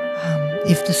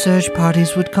if the search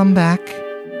parties would come back.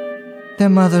 Their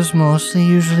mothers mostly,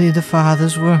 usually the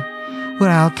fathers were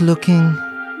out looking.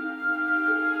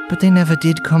 But they never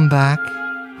did come back.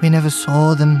 We never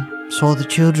saw the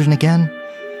children again.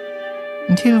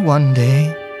 Until one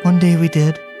day we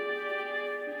did.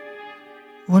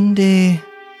 One day,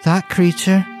 that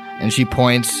creature," and she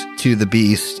points to the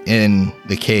beast in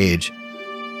the cage.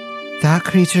 "That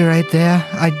creature right there,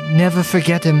 I'd never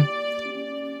forget him.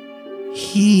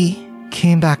 He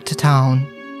came back to town.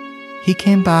 He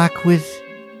came back with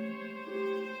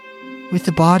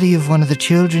the body of one of the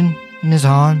children in his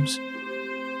arms.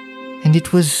 And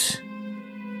it was,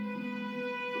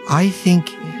 I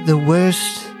think, the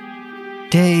worst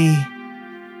day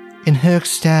in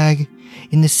Hergstag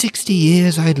in the 60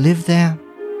 years I'd lived there.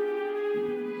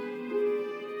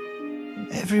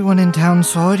 Everyone in town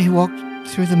saw it. He walked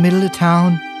through the middle of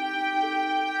town,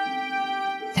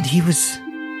 and he was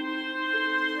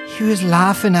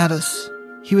laughing at us.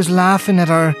 He was laughing at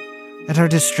our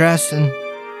distress, and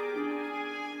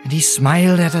he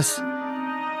smiled at us.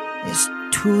 This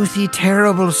toothy,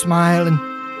 terrible smile, and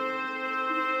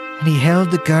he held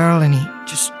the girl, and he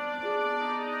just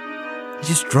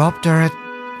dropped her at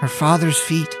her father's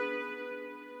feet.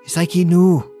 It's like he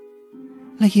knew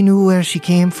where she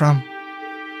came from."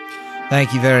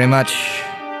 "Thank you very much.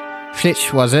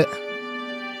 Flitch, was it?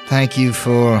 Thank you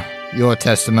for your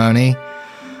testimony.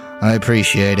 I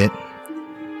appreciate it.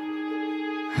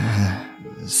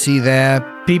 See there,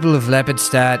 people of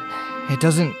Lepidstadt, it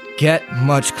doesn't get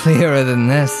much clearer than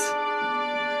this.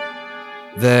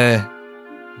 The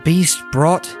beast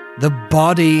brought the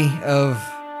body of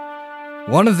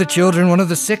one of the children, one of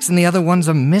the 6, and the other ones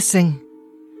are missing.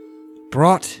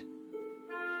 Brought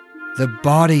the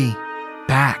body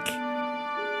back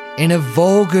in a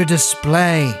vulgar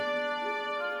display.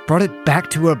 Brought it back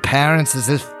to her parents as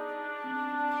if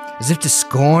to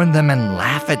scorn them and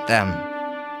laugh at them.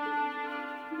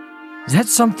 Is that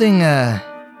something a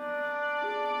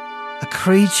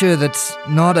creature that's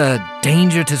not a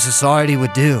danger to society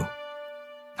would do?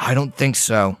 I don't think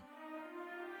so."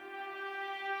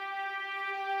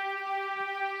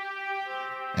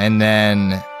 And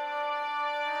then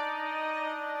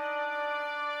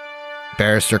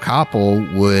Barrister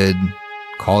Koppel would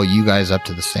call you guys up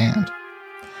to the stand.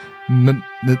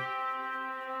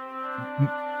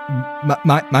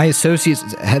 My associates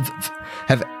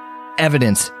have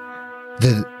evidence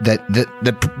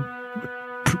that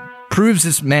proves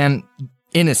this man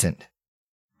innocent.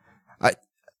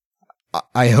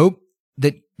 I hope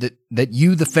that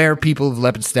you, the fair people of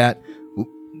Lepidstadt,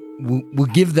 will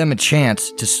give them a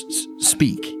chance to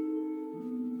speak.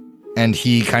 And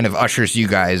he kind of ushers you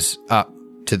guys up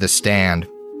to the stand.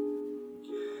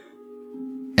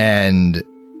 And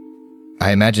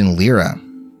I imagine Lyra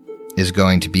is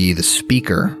going to be the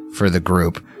speaker for the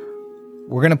group.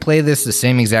 We're going to play this the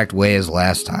same exact way as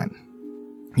last time.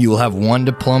 You will have one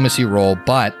diplomacy roll,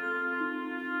 but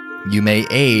you may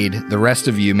aid, the rest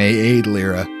of you may aid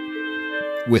Lyra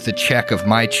with a check of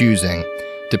my choosing,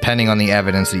 depending on the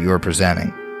evidence that you are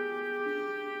presenting.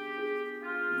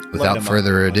 Without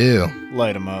further ado.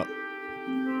 Light him up.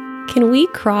 Can we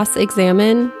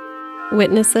cross-examine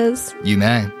witnesses? You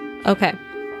may. Okay.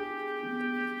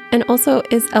 And also,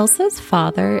 is Elsa's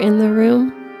father in the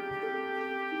room?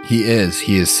 He is.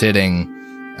 He is sitting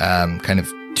kind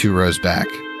of 2 rows back.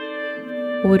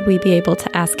 Would we be able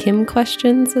to ask him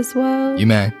questions as well? You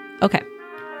may. Okay.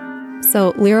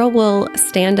 So Lyra will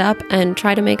stand up and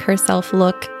try to make herself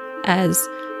look as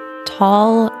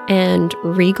tall and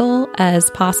regal as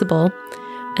possible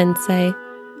and say,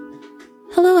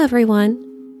 "Hello, everyone.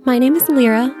 My name is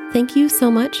Lyra. Thank you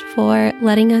so much for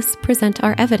letting us present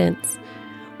our evidence.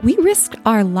 We risked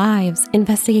our lives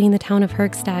investigating the town of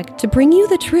Hergstag to bring you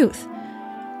the truth.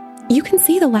 You can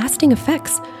see the lasting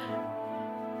effects.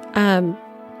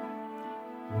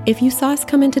 If you saw us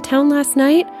come into town last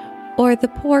night, or the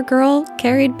poor girl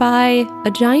carried by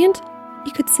a giant,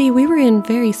 you could see we were in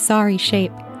very sorry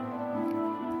shape.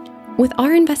 With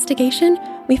our investigation,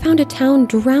 we found a town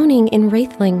drowning in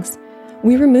wraithlings.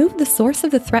 We removed the source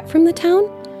of the threat from the town.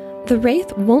 The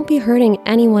wraith won't be hurting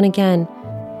anyone again,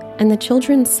 and the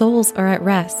children's souls are at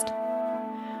rest.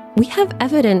 We have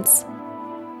evidence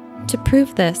to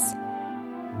prove this.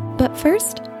 But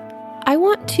first, I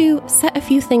want to set a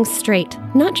few things straight,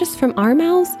 not just from our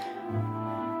mouths,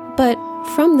 but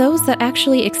from those that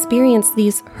actually experience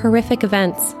these horrific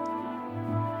events.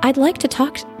 I'd like to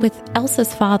talk with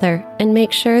Elsa's father and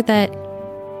make sure that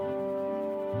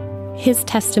his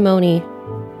testimony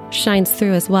shines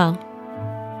through as well."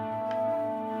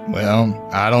 Well,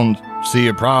 I don't see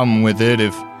a problem with it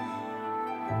if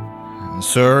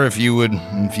you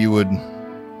would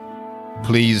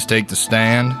please take the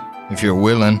stand, if you're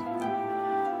willing.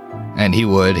 And he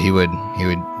would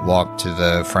walk to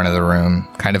the front of the room,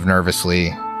 kind of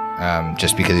nervously,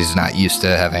 just because he's not used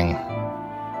to having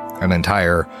an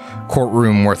entire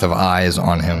courtroom worth of eyes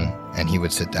on him, and he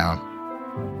would sit down.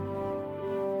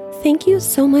 Thank you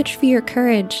so much for your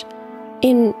courage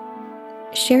in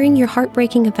sharing your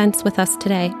heartbreaking events with us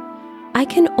today. I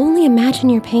can only imagine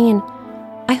your pain.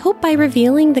 I hope by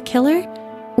revealing the killer,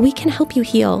 we can help you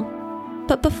heal.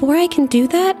 But before I can do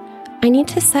that, I need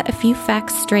to set a few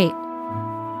facts straight.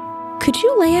 Could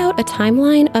you lay out a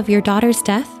timeline of your daughter's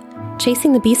death,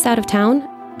 chasing the beast out of town,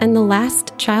 and the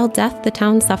last child death the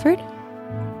town suffered?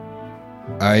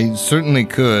 I certainly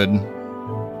could.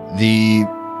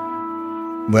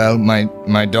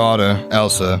 My daughter,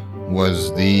 Elsa,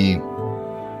 was the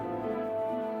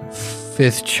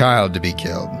 5th child to be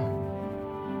killed.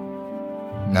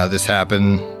 Now, this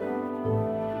happened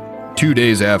 2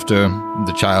 days after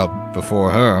the child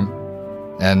before her,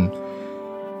 and,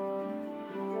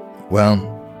 well,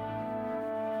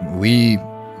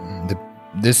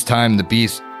 this time the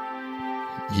beast,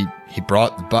 he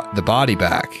brought the body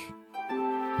back.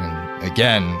 And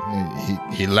again,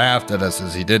 he laughed at us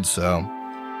as he did so,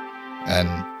 and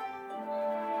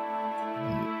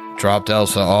dropped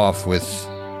Elsa off with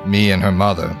me and her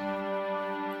mother.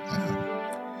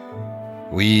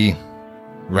 We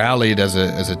rallied as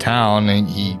a town, and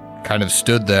he kind of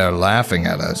stood there laughing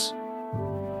at us,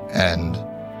 and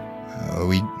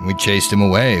we chased him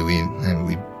away. We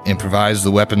improvised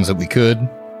the weapons that we could,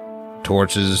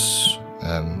 torches,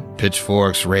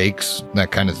 pitchforks, rakes,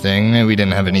 that kind of thing. We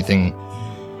didn't have anything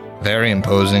very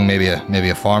imposing, maybe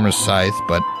a farmer's scythe,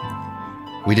 but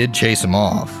we did chase him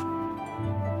off.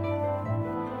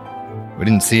 We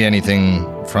didn't see anything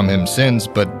from him since,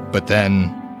 but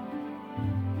then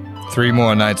 3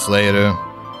 more nights later,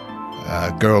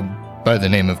 a girl by the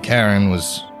name of Karen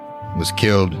was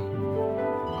killed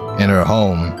in her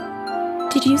home.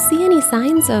 Did you see any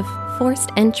signs of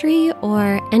forced entry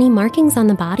or any markings on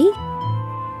the body?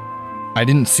 I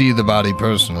didn't see the body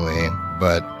personally,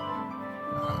 but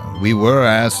we were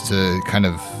asked to kind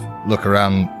of look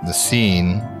around the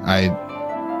scene. I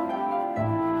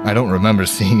don't remember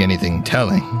seeing anything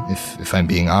telling, if I'm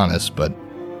being honest, but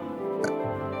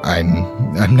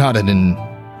I'm not an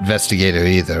investigator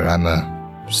either. I'm a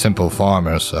simple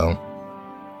farmer, so.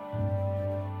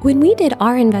 When we did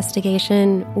our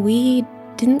investigation, we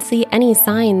didn't see any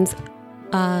signs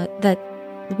that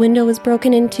the window was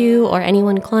broken into or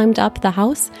anyone climbed up the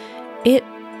house. It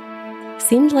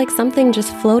seemed like something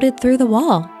just floated through the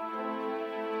wall.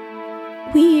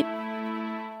 We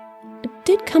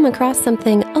did come across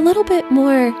something a little bit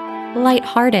more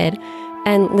lighthearted,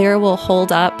 and Lyra will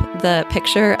hold up the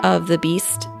picture of the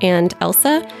beast and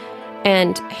Elsa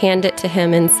and hand it to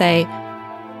him and say,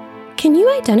 "Can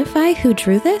you identify who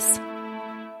drew this?"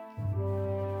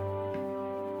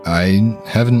 I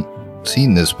haven't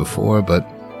seen this before, but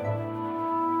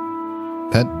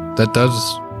that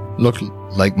does look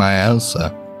like my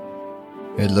Elsa.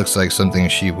 It looks like something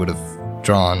she would have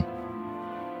drawn.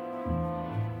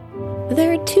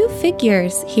 There are two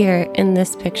figures here in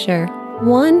this picture.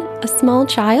 One, a small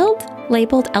child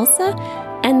labeled Elsa,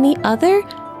 and the other,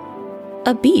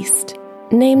 a beast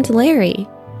named Larry.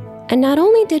 And not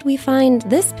only did we find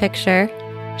this picture,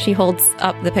 she holds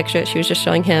up the picture that she was just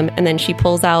showing him, and then she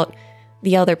pulls out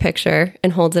the other picture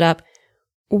and holds it up.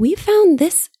 We found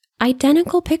this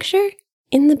identical picture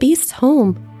in the beast's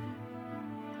home.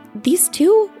 These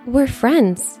two were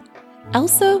friends.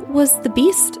 Elsa was the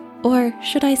beast, or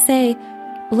should I say,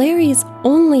 Larry's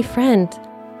only friend.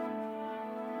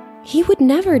 He would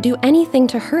never do anything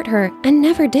to hurt her, and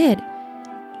never did.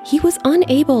 He was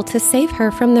unable to save her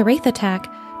from the Wraith attack,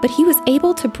 but he was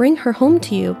able to bring her home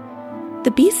to you.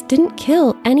 The beast didn't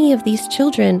kill any of these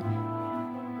children.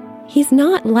 He's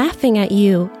not laughing at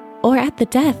you or at the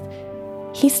death.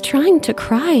 He's trying to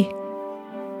cry.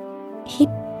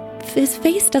 His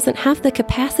face doesn't have the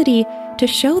capacity to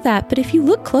show that, but if you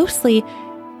look closely,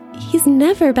 he's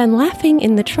never been laughing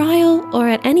in the trial or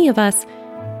at any of us.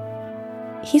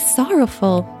 He's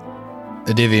sorrowful.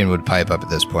 Adivian would pipe up at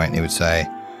this point and he would say,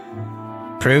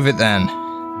 "Prove it then.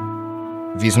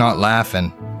 If he's not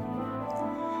laughing.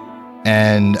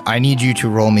 And I need you to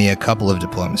roll me a couple of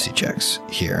diplomacy checks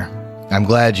here. I'm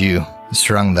glad you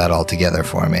strung that all together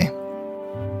for me."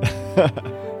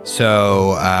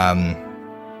 So,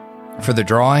 for the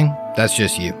drawing, that's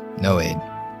just you. No aid.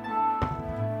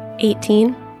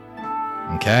 18.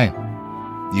 Okay.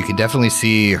 You can definitely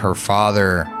see her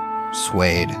father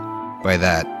swayed by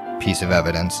that piece of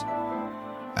evidence.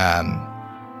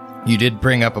 You did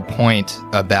bring up a point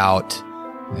about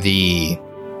the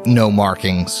no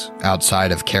markings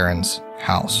outside of Karen's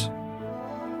house.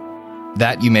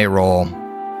 That you may roll,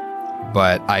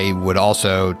 but I would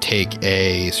also take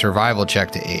a survival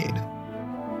check to aid.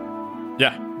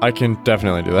 Yeah, I can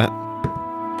definitely do that.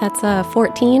 That's a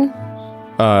 14.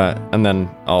 And then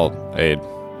I'll aid.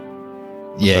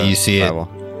 Yeah, you see it. Survival.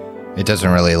 It doesn't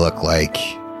really look like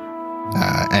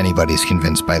anybody's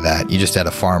convinced by that. You just had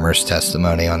a farmer's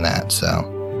testimony on that, so.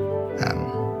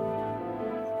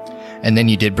 And then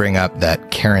you did bring up that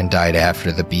Karen died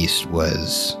after the beast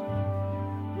was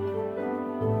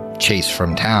chased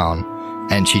from town,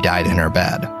 and she died in her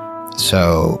bed.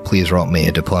 So please roll me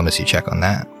a diplomacy check on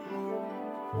that.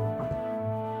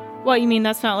 What, you mean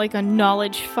that's not like a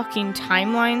knowledge fucking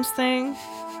timelines thing?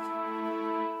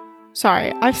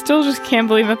 Sorry, I still just can't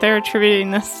believe that they're attributing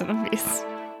this to the beast.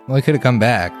 Well, he could have come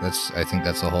back. I think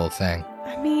that's the whole thing.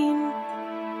 I mean,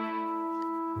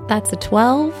 That's a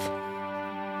 12.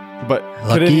 But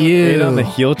Lucky couldn't you you. aid on the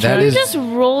heal check? That you is- just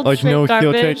rolled Like, straight no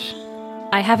heal garbage. check?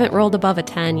 I haven't rolled above a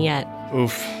 10 yet.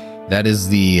 Oof. That is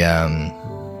the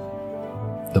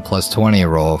plus 20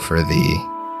 roll for the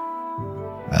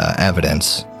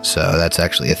evidence. So that's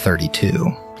actually a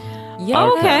 32. Yeah.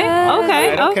 Okay.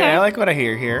 I like what I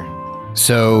hear here.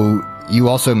 So you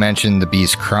also mentioned the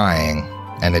beast crying,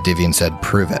 and Adivian said,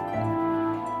 "Prove it."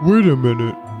 Wait a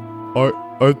minute.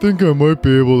 I think I might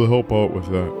be able to help out with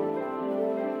that.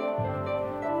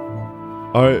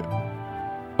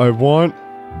 I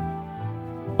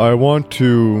want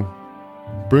to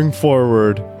bring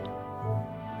forward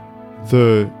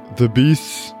the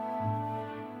beast's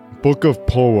book of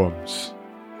poems.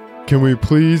 Can we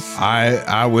please?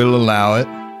 I will allow it.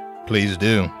 Please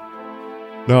do.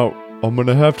 Now, I'm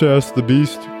gonna have to ask the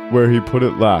beast where he put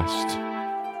it last.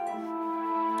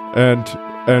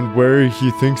 And where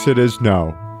he thinks it is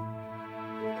now.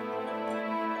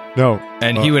 No.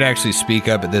 And he would actually speak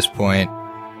up at this point.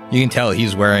 You can tell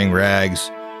he's wearing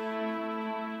rags.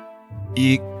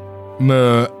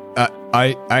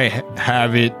 I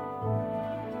have it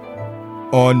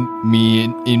on me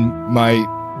in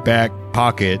my back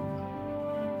pocket.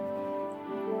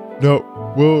 Now,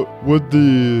 would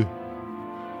the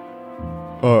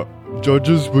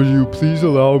judges, will you please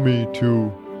allow me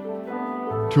to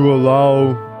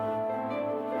allow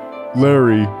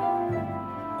Larry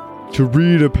to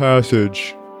read a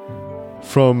passage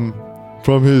from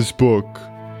his book?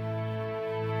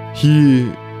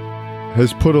 He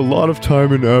has put a lot of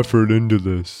time and effort into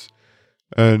this,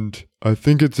 and I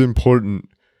think it's important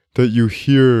that you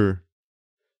hear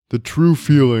the true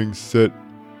feelings that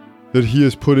he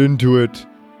has put into it,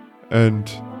 and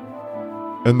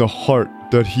the heart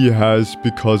that he has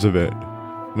because of it.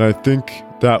 And I think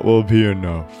that will be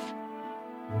enough.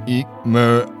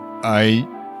 I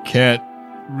can't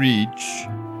reach.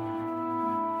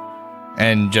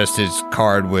 And just his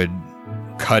card would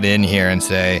cut in here and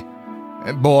say,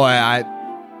 "Boy,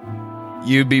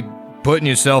 you'd be putting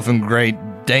yourself in great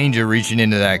danger reaching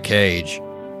into that cage.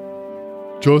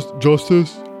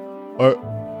 Justice,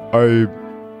 I,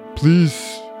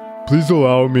 please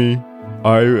allow me.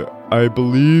 I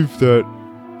believe that,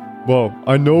 well,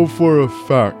 I know for a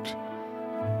fact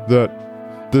that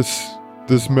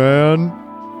this man,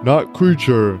 not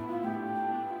creature,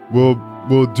 will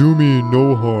do me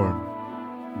no harm.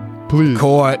 Please.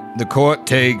 The court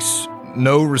takes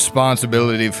no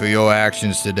responsibility for your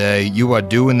actions today. You are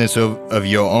doing this of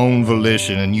your own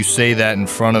volition, and you say that in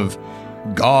front of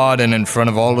God and in front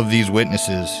of all of these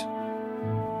witnesses.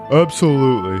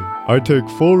 Absolutely. I take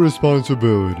full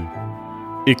responsibility.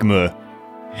 Ikma,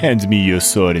 hand me your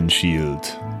sword and shield.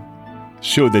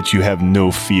 Show that you have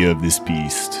no fear of this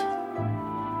beast.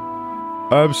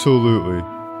 Absolutely.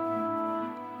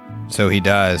 So he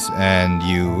does, and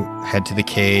you head to the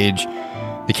cage.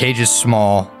 The cage is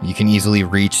small. You can easily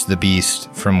reach the beast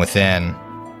from within.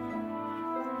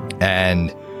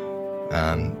 And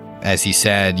as he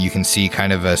said, you can see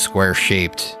kind of a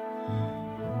square-shaped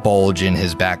bulge in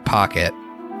his back pocket.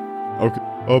 Okay.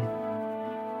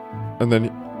 And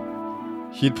then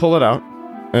he'd pull it out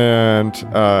and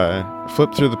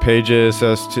flip through the pages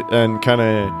and kind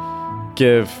of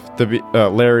give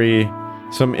Larry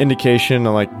some indication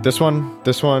of like this one,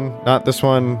 not this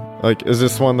one. Like, is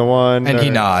this one the one? And he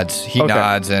nods. He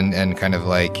nods and kind of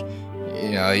like,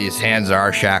 his hands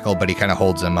are shackled, but he kind of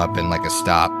holds them up in like a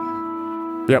stop.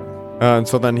 Yep. And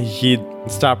so then he'd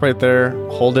stop right there,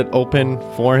 hold it open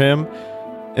for him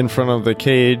in front of the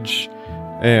cage,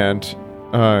 and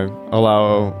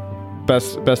allow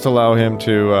him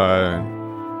to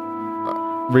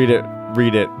read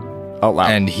it out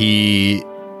loud. And he,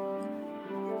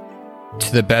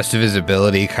 to the best of his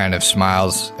ability, kind of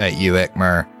smiles at you,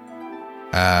 Ikmer,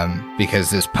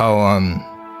 because this poem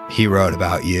he wrote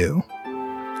about you.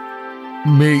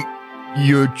 Make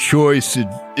your choice,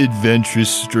 adventurous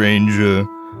stranger.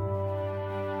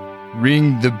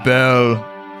 Ring the bell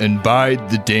and bide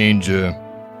the danger,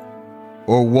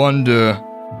 or wander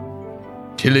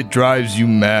till it drives you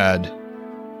mad.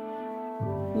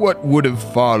 What would have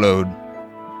followed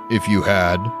if you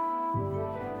had?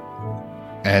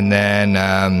 And then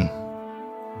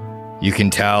you can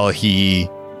tell he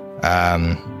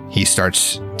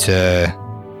starts to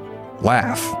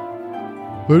laugh.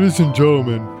 Ladies and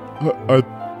gentlemen, I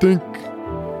think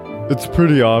it's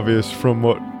pretty obvious from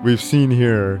what we've seen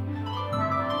here.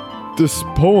 This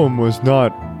poem was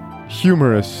not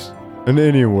humorous in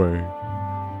any way.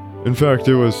 In fact,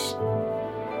 it was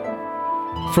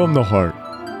from the heart.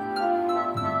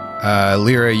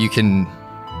 Lyra, you can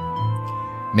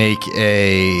make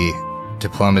a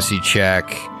diplomacy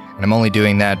check, and I'm only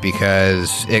doing that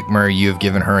because, Ikmer, you've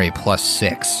given her a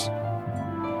 +6.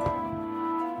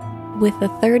 With a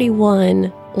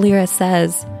 31, Lyra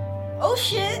says, "Oh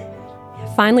shit!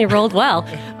 Finally rolled well."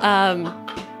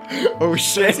 Oh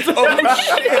shit!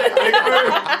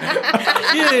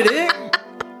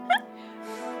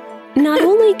 Not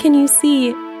only can you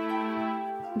see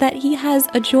that he has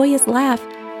a joyous laugh,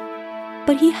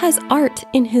 but he has art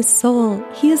in his soul.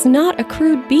 He is not a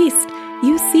crude beast.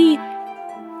 You see,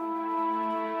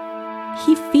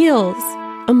 he feels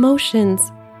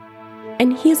emotions,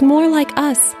 and he is more like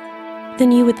us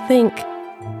than you would think.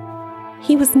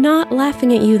 He was not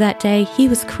laughing at you that day. He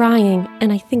was crying,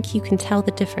 and I think you can tell the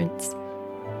difference.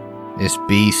 This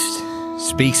beast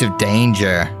speaks of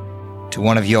danger to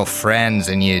one of your friends,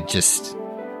 and you just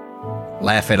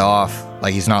laugh it off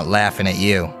like he's not laughing at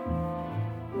you.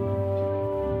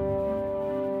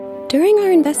 During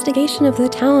our investigation of the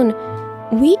town,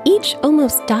 we each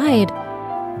almost died.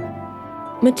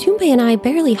 Matumbe and I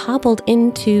barely hobbled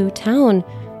into town.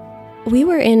 We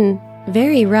were in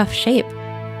very rough shape.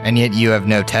 And yet you have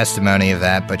no testimony of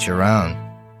that but your own.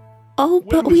 Oh,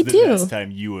 but we do. Last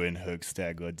time you were in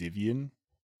Hergstag or Divian?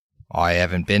 I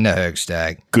haven't been to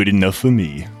Hergstag. Good enough for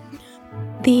me.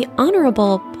 The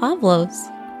Honorable Pavlos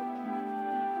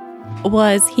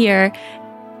was here,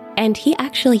 and he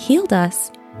actually healed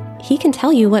us. He can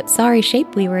tell you what sorry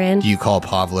shape we were in. Do you call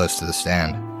Pavlos to the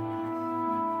stand?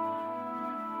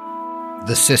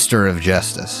 The Sister of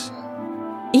Justice.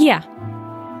 Yeah.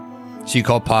 So you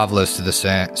call Pavlos to the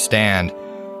stand.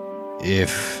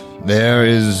 If there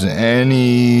is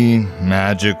any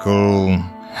magical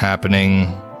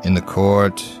happening in the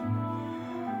court,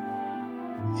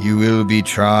 you will be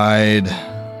tried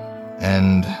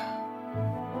and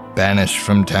banished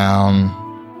from town,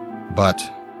 but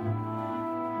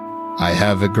I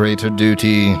have a greater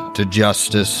duty to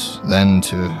justice than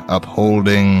to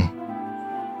upholding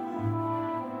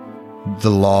the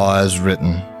law as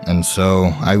written, and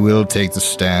so I will take the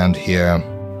stand here.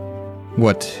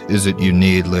 What is it you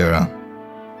need, Lyra?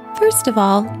 First of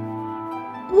all,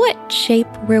 what shape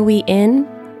were we in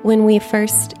when we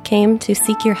first came to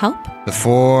seek your help?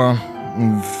 Before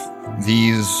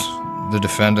these, the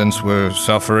defendants were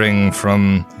suffering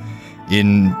from,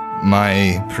 in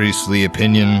my priestly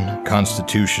opinion,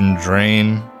 constitution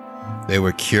drain. They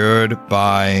were cured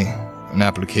by an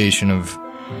application of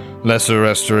lesser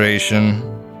restoration.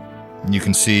 You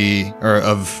can see, or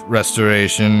of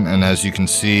restoration, and as you can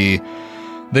see,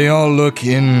 they all look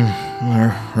in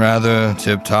rather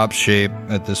tip-top shape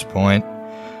at this point.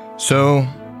 So,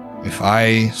 if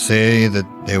I say that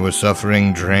they were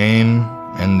suffering drain,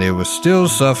 and they were still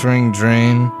suffering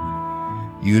drain,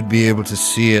 you'd be able to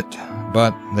see it.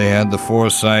 But they had the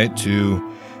foresight to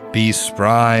be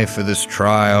spry for this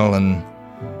trial and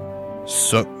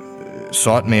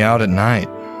sought me out at night.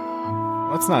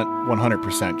 That's not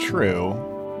 100% true.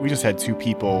 We just had 2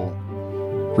 people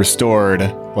restored,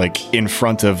 like, in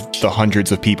front of the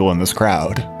hundreds of people in this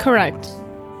crowd. Correct.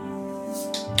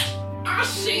 I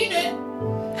seen it.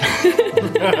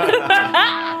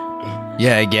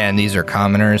 Yeah, again, these are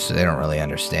commoners, so they don't really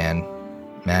understand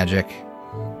magic.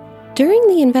 During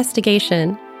the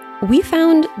investigation, we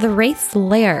found the Wraith's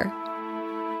lair.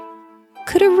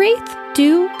 Could a Wraith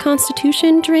do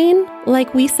constitution drain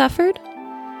like we suffered?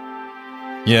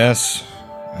 Yes,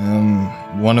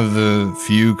 one of the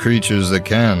few creatures that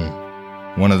can.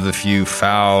 One of the few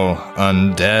foul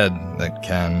undead that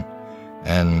can.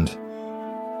 And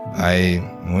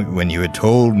when you had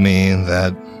told me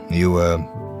that you were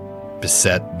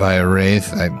beset by a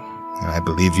wraith, I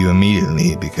believed you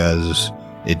immediately because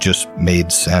it just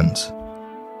made sense.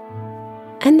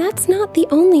 And that's not the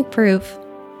only proof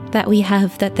that we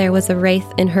have that there was a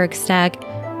Wraith in Hergstag.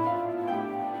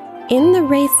 In the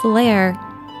Wraith's lair,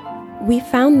 we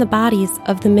found the bodies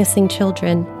of the missing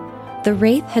children. The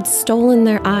Wraith had stolen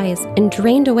their eyes and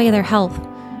drained away their health.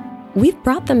 We've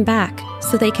brought them back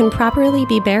so they can properly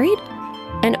be buried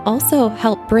and also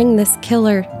help bring this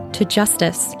killer to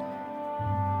justice.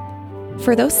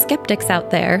 For those skeptics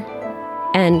out there,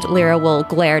 and Lyra will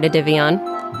glare to Divion,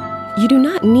 you do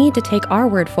not need to take our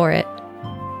word for it.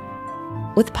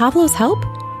 With Pavlo's help,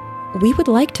 we would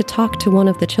like to talk to one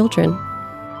of the children.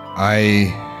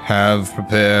 I have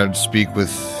prepared to speak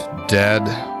with dead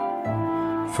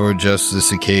for just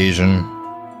this occasion.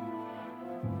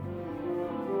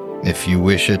 If you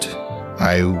wish it,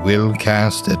 I will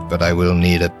cast it, but I will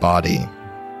need a body.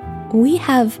 We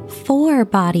have 4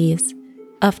 bodies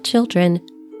of children.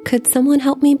 Could someone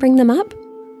help me bring them up?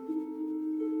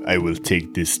 I will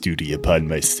take this duty upon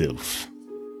myself.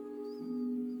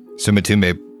 So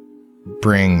Matumbe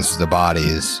brings the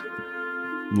bodies,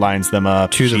 Lines them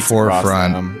up to the sheets across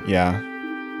forefront. them. Yeah.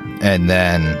 and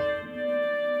then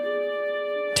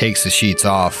takes the sheets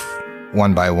off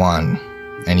one by one,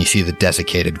 and you see the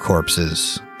desiccated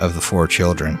corpses of the 4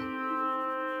 children.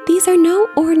 These are no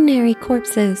ordinary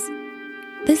corpses.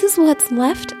 This is what's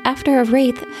left after a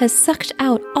wraith has sucked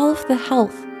out all of the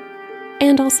health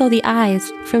and also the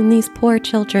eyes from these poor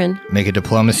children. Make a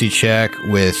diplomacy check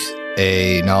with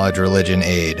a knowledge religion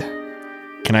aid.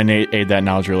 Can I aid that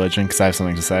knowledge religion? Because I have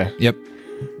something to say. Yep.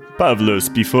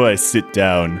 Pavlos, before I sit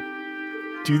down,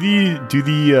 do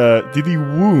the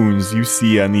wounds you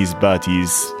see on these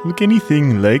bodies look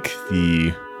anything like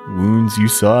the wounds you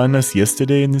saw on us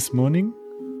yesterday and this morning?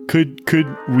 Could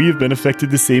we have been affected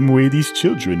the same way these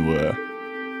children were?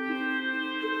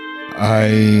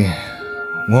 I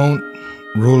won't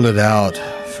rule it out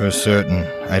for certain.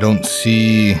 I don't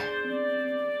see...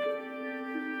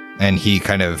 And he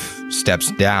kind of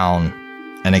steps down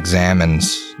and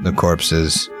examines the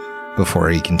corpses before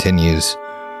he continues.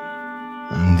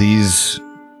 These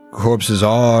corpses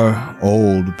are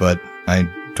old, but I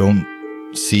don't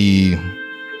see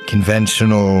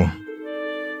conventional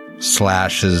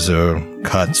slashes or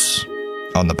cuts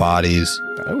on the bodies.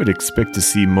 I would expect to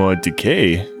see more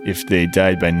decay if they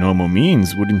died by normal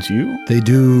means, wouldn't you? They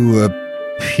do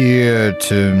appear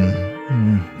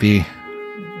to be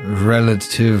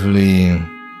relatively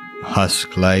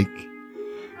husk-like,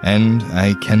 and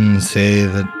I can say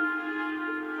that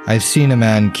I've seen a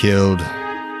man killed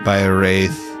by a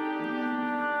wraith.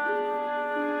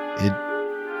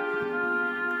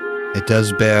 It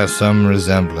does bear some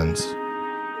resemblance.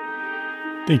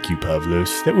 Thank you,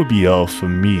 Pavlos. That will be all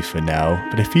from me for now,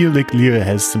 but I feel like Lyra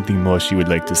has something more she would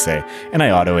like to say, and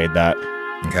I auto-aid that.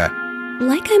 Okay.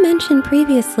 Like I mentioned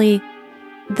previously,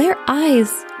 their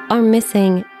eyes are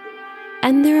missing,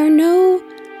 and there are no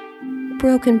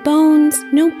broken bones,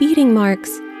 no beating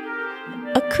marks.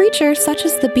 A creature such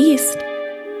as the beast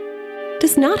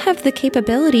does not have the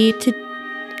capability to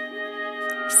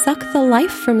suck the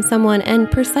life from someone and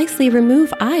precisely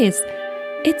remove eyes.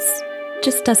 It's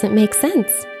just doesn't make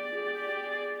sense.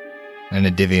 And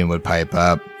a Divian would pipe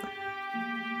up.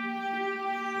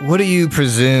 What do you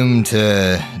presume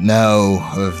to know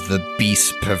of the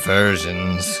beast's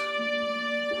perversions?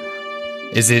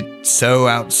 Is it so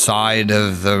outside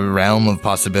of the realm of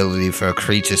possibility for a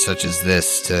creature such as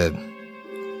this to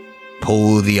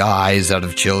pull the eyes out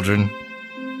of children?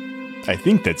 I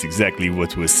think that's exactly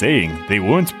what we're saying. They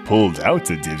weren't pulled out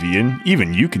of Divian.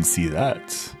 Even you can see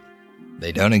that.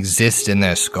 They don't exist in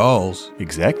their skulls.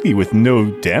 Exactly, with no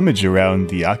damage around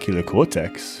the ocular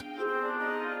cortex.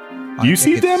 Do you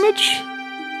see damage?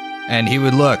 And he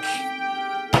would look.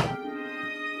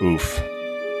 Oof.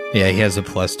 Yeah, he has a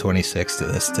plus 26 to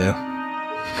this, too.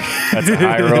 That's a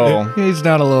high roll. He's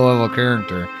not a low-level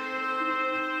character.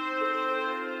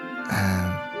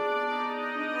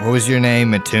 What was your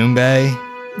name, Matumbe?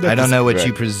 I don't know what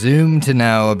you presume to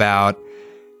know about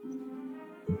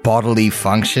bodily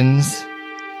functions.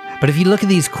 But if you look at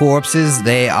these corpses,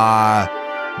 they are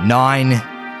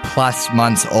 9+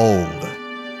 months old.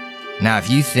 Now,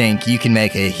 if you think you can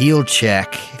make a heal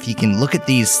check, if you can look at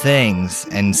these things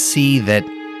and see that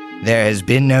there has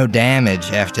been no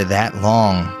damage after that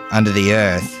long under the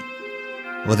earth,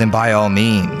 well then by all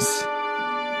means,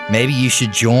 maybe you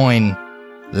should join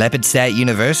Lepidstadt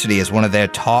University as one of their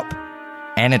top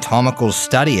anatomical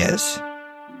studiers.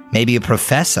 Maybe a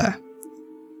professor.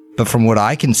 But from what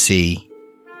I can see,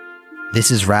 this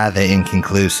is rather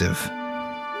inconclusive.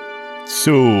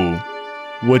 So,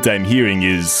 what I'm hearing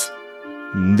is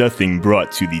nothing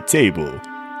brought to the table.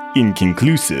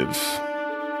 Inconclusive.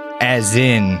 As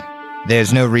in,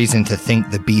 there's no reason to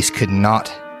think the beast could not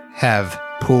have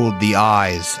pulled the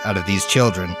eyes out of these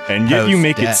children. And yet you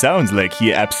make it post-death. sound like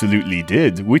he absolutely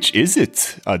did. Which is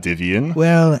it, Adivian?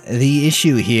 Well, the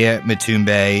issue here,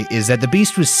 Matumbe, is that the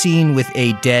beast was seen with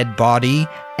a dead body,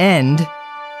 and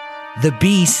the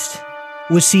beast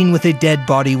was seen with a dead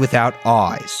body without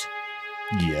eyes.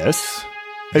 Yes.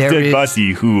 A There dead is-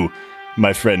 body who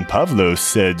my friend Pavlo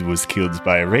said was killed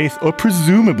by a wraith, or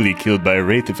presumably killed by a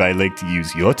wraith if I like to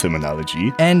use your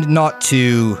terminology. And not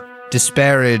to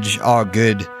disparage our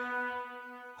good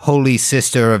holy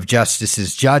sister of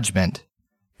justice's judgment,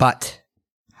 but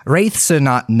wraiths are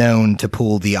not known to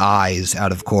pull the eyes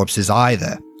out of corpses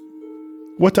either.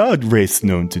 What are wraiths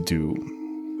known to do?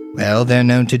 Well, they're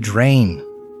known to drain.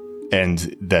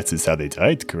 And that is how they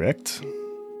died, correct?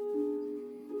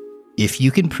 If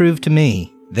you can prove to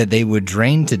me that they were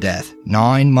drained to death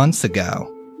 9 months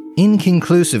ago,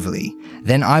 inconclusively,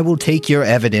 then I will take your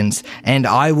evidence and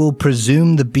I will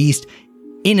presume the beast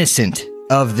innocent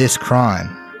of this crime.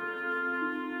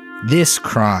 This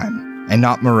crime, and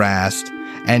not Morast,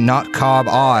 and not Cobb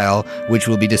Isle, which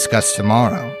will be discussed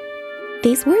tomorrow.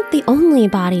 These weren't the only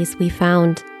bodies we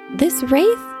found. This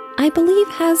wraith, I believe,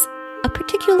 has a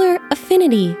particular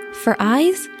affinity for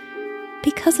eyes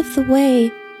because of the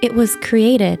way it was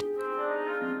created.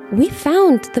 We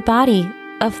found the body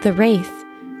of the wraith,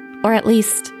 or at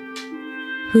least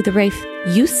who the wraith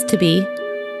used to be.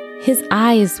 His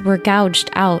eyes were gouged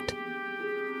out.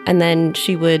 And then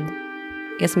she would,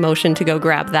 I guess, motion to go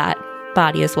grab that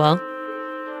body as well.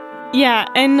 Yeah,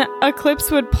 and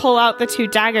Eclipse would pull out the 2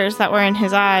 daggers that were in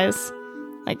his eyes,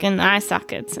 like in the eye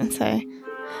sockets, and say,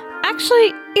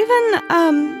 actually,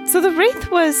 even, so the wraith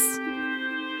was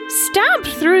stabbed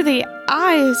through the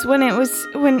eyes when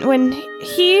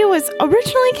he was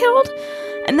originally killed,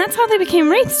 and that's how they became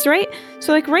wraiths, right?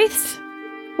 So, like, wraiths,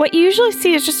 what you usually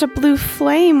see is just a blue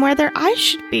flame where their eyes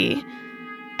should be.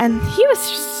 And he was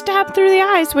stabbed through the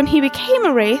eyes when he became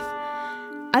a wraith.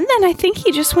 And then I think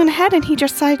he just went ahead and he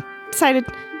just decided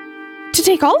to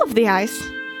take all of the eyes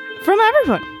from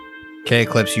everyone. Okay,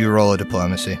 Eclipse, you roll a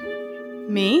diplomacy.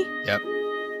 Me? Yep.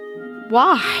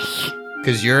 Why?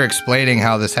 Because you're explaining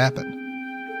how this happened.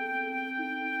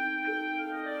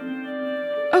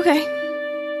 Okay.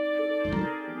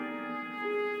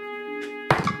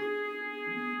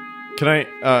 Can I,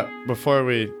 before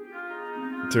we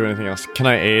do anything else, can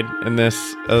I aid in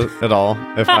this at all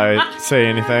if I say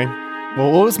anything?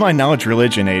 Well, what was my knowledge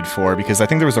religion aid for? Because I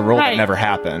think there was a roll that Right. never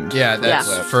happened. Yeah, that's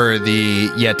for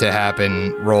the yet to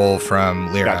happen roll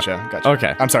from Lyra. Gotcha.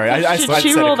 Okay. I'm sorry. I Should said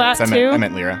she roll that Eclipse. too? I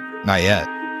meant Lyra. Not yet.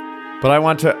 But I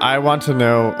want to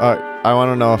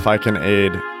know if I can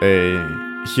aid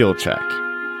a heal check.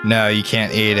 No, you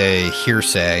can't aid a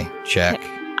hearsay check.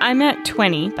 I'm at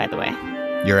 20, by the way.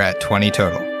 You're at 20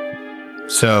 total.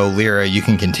 So, Lyra, you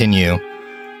can continue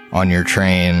on your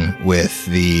train with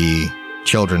the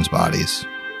children's bodies.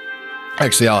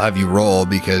 Actually, I'll have you roll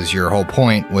because your whole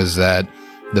point was that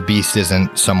the beast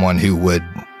isn't someone who would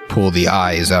pull the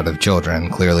eyes out of children.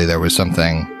 Clearly there was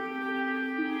something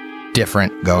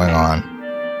different going on.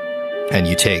 And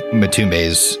you take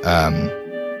Matumbe's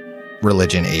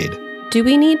religion aid. Do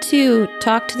we need to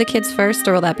talk to the kids first,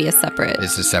 or will that be a separate?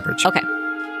 It's a separate check. Okay.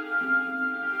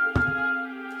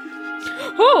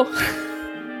 Oh!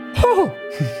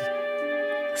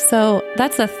 So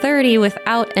that's a 30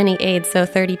 without any aid, so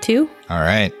 32. All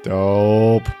right.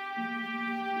 Dope.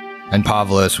 And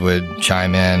Pavlos would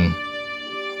chime in.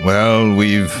 Well,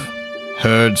 we've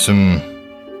heard some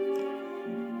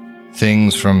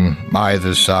things from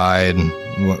either side.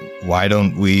 Why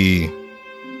don't we...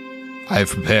 I've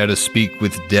prepared to speak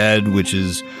with dead, which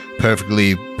is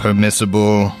perfectly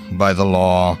permissible by the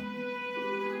law.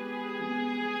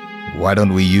 Why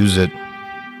don't we use it?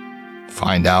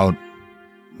 Find out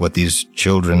what these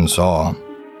children saw.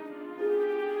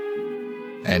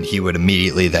 And he would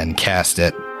immediately then cast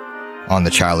it on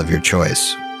the child of your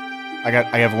choice.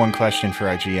 I have one question for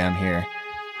our GM here.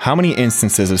 How many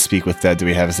instances of Speak with Dead do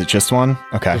we have? Is it just one?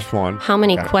 Okay. Just one. How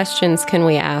many questions can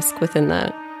we ask within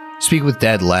that? Speak with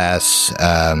Dead lasts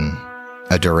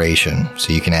a duration,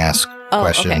 so you can ask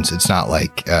questions. Okay. It's not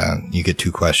like you get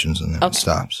 2 questions and then it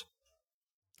stops.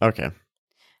 Okay.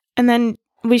 And then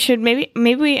we should maybe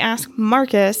we ask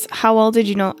Marcus, how well did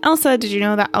you know Elsa? Did you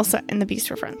know that Elsa and the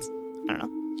Beast were friends? I don't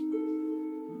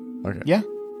know. Okay. Yeah.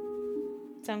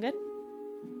 Sound good?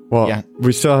 Well, Yeah.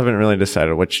 we still haven't really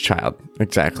decided which child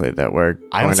exactly that we're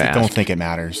I going to honestly don't ask. think it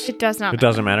matters. It does not. It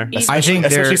doesn't matter. I think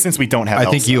Especially since we don't have I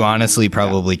think Elsa. you honestly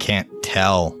probably can't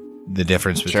tell the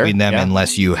difference between them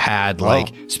unless you had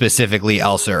like specifically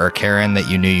Elsa or Karen that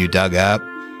you knew you dug up.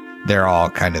 They're all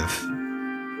kind of...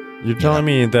 You're telling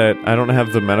me that I don't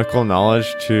have the medical knowledge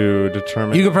to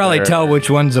determine... You could probably their- tell which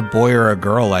one's a boy or a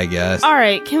girl, I guess. All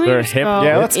right, can we They're just hip. go?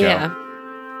 Yeah, let's go.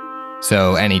 Yeah.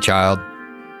 So any child?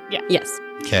 Yes.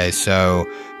 Okay, so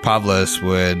Pavlos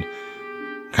would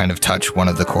kind of touch one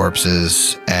of the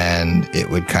corpses and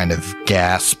it would kind of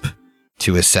gasp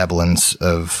to a semblance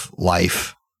of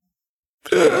life.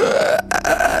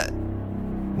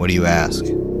 What do you ask?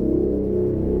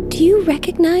 Do you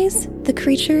recognize the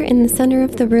creature in the center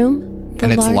of the room?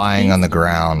 And it's lying on the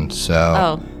ground, so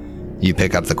Oh. you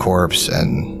pick up the corpse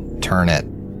and turn it.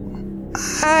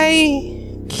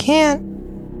 I can't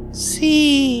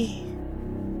see.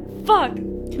 Fuck.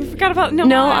 We forgot about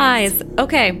no eyes.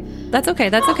 Okay. That's okay.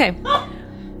 That's okay.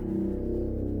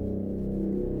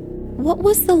 What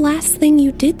was the last thing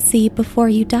you did see before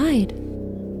you died?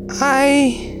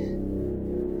 I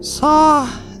saw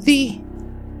the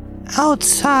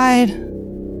outside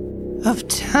of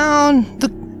town, the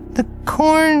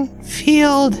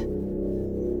cornfield,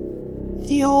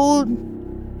 the old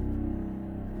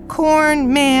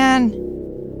corn man.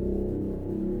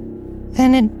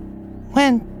 Then it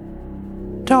went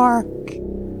dark.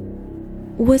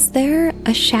 Was there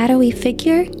a shadowy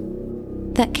figure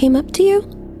that came up to you?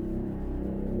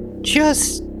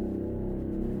 Just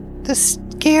the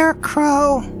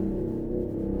scarecrow.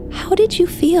 How did you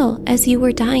feel as you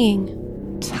were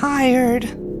dying?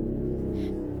 Tired.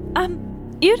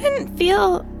 You didn't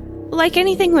feel like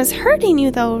anything was hurting you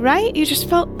though, right? You just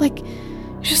felt like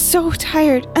you're just so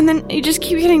tired, and then you just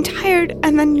keep getting tired,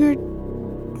 and then you're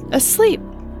asleep.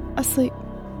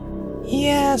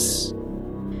 Yes.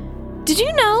 Did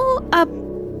you know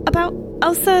about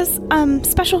Elsa's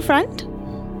special friend?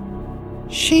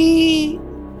 She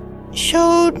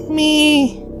showed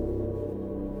me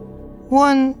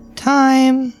one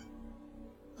time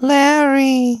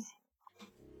Larry.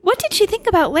 What did she think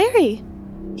about Larry?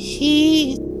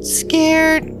 He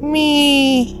scared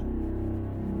me.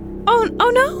 Oh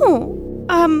no.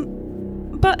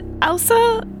 But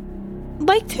Elsa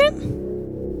liked him?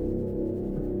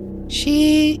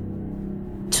 She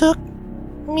took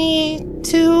me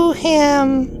to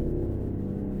him.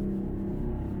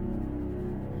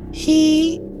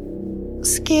 He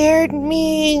scared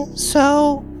me,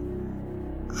 so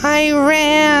I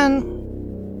ran.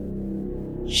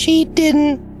 She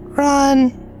didn't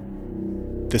run.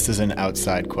 This is an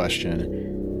outside question.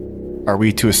 Are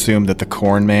we to assume that the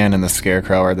corn man and the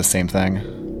scarecrow are the same thing?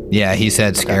 Yeah, he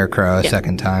said scarecrow a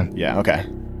second time. Yeah, okay.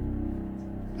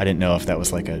 I didn't know if that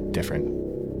was like a different...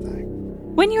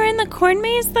 When you were in the corn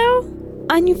maze, though,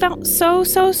 and you felt so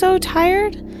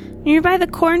tired, and you're by the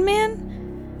corn man,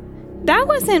 that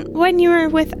wasn't when you were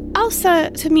with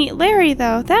Elsa to meet Larry,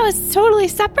 though. That was totally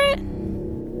separate?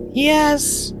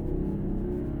 Yes.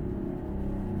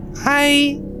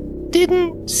 I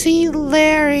didn't see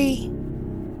Larry.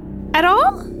 At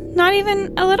all? Not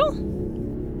even a little?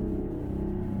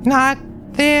 Not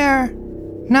there.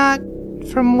 Not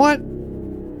from what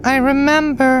I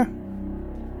remember.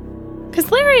 Because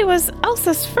Larry was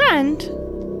Elsa's friend.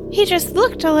 He just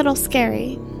looked a little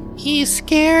scary. He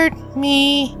scared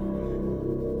me.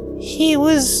 He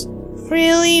was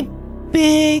really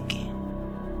big.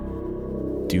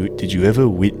 Did you ever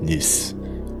witness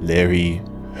Larry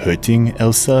hurting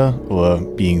Elsa or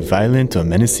being violent or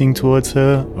menacing towards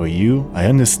her or you? I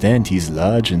understand he's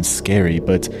large and scary,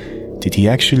 but did he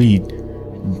actually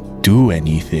do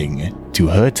anything to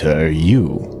hurt her or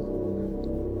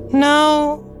you?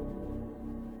 No.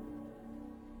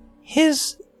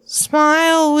 His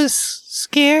smile was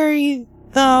scary,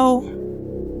 though.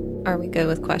 Are we good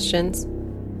with questions?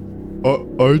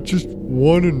 I just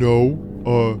want to know,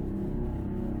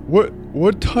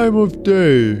 what time of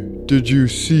day did you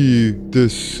see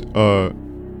this,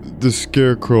 the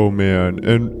Scarecrow man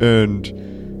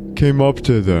and came up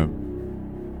to them?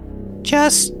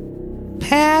 Just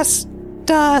past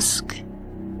dusk.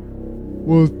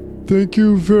 Well, thank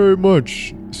you very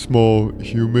much, small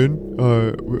human.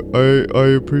 I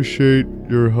appreciate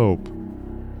your help.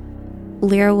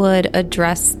 Lyra would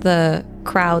address the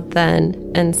crowd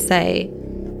then and say,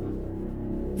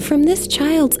 "From this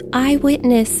child's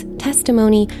eyewitness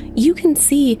testimony, you can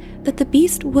see that the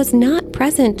beast was not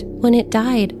present when it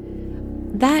died.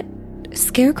 That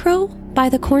scarecrow by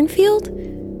the cornfield,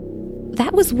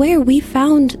 that was where we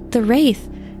found the wraith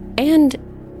and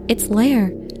its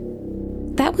lair.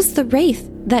 That was the wraith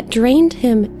that drained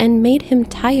him and made him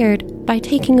tired by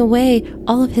taking away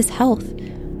all of his health.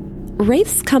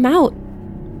 Wraiths come out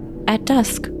at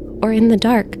dusk or in the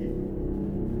dark.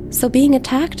 So being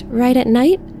attacked right at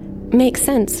night makes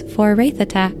sense for a wraith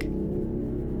attack."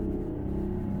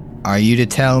 Are you to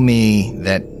tell me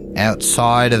that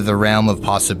outside of the realm of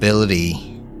possibility,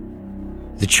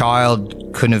 the child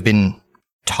couldn't have been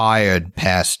tired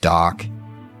past dark,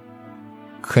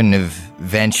 couldn't have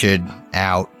ventured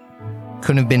out,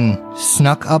 couldn't have been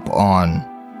snuck up on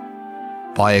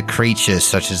by a creature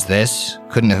such as this,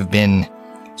 couldn't have been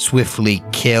swiftly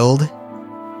killed?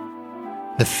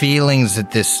 The feelings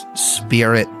that this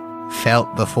spirit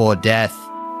felt before death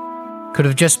could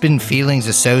have just been feelings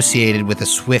associated with a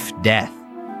swift death.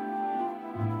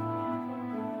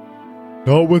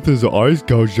 Not with his eyes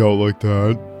gouged out like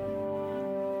that.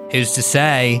 Who's to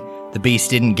say the beast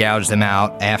didn't gouge them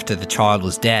out after the child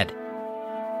was dead?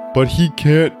 But he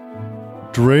can't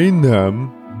drain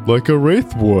them like a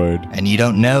wraith would. And you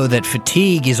don't know that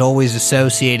fatigue is always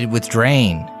associated with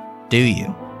drain, do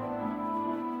you?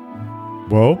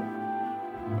 Well,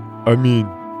 I mean,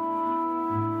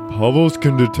 Pavlos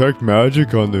can detect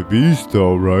magic on the beast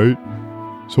though, right?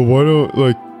 So why don't,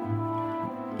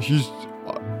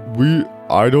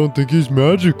 I don't think he's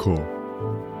magical.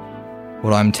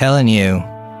 What I'm telling you,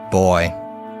 boy,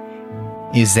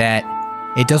 is that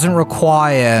it doesn't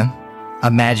require a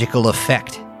magical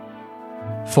effect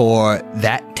for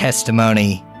that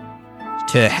testimony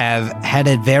to have had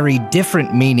a very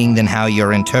different meaning than how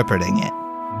you're interpreting it.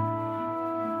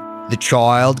 The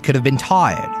child could have been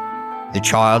tired. The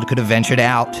child could have ventured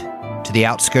out to the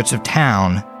outskirts of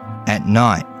town at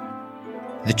night.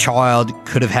 The child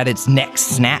could have had its neck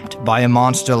snapped by a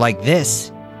monster like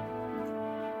this.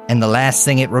 And the last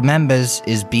thing it remembers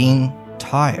is being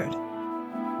tired.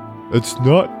 It's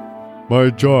not my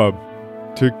job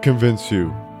to convince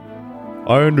you.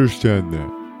 I understand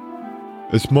that.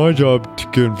 It's my job to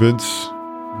convince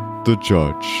the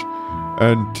judge.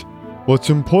 And what's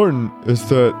important is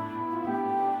that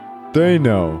they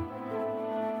know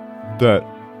that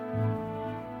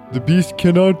the beast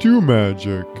cannot do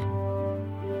magic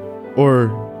or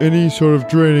any sort of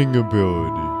draining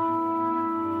ability.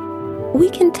 We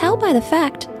can tell by the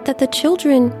fact that the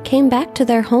children came back to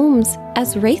their homes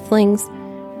as wraithlings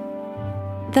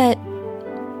that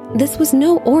this was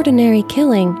no ordinary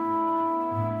killing.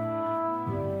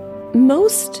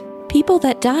 Most people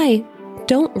that die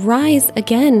don't rise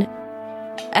again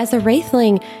as a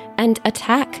wraithling and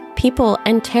attack people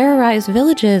and terrorize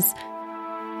villages.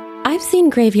 I've seen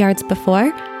graveyards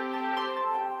before.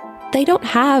 They don't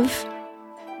have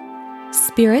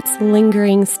spirits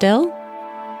lingering still.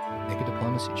 Make a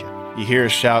diplomacy check. You hear a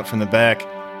shout from the back.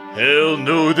 Hell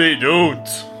no, they don't.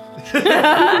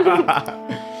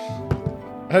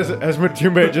 As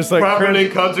Matumbe just like Properly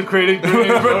consecrated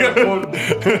grave.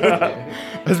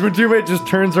 as Matumbe just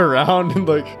turns around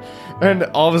and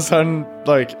all of a sudden,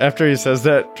 after he says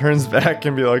that, turns back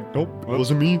and be like, "Nope, it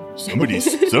wasn't me." Somebody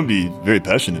very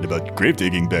passionate about grave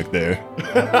digging back there.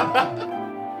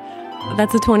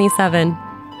 That's a 27.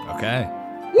 Okay.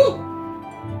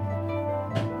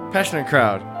 Passionate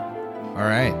crowd. All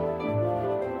right.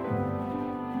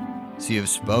 So you have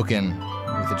spoken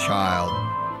with a child.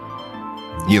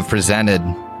 You have presented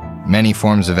many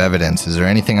forms of evidence. Is there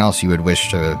anything else you would wish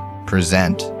to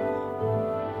present?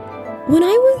 When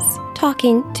I was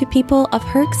talking to people of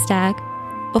Hergstag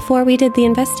before we did the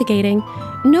investigating,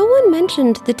 no one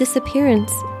mentioned the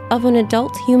disappearance of an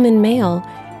adult human male,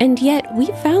 and yet we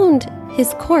found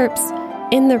his corpse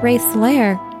in the Wraith's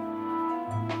lair.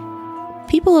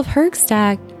 People of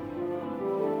Hergstag,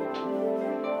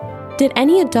 did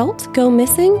any adult go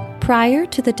missing prior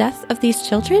to the death of these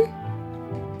children?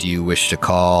 Do you wish to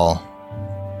call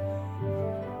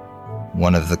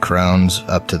one of the crones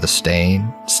up to the stand?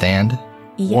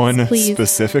 Yes, One please.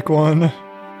 specific one?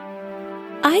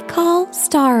 I call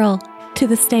Starl to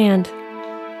the stand.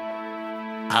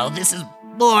 Oh, this is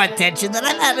more attention than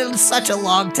I've had in such a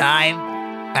long time.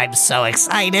 I'm so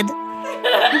excited.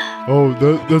 Oh,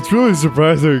 that's really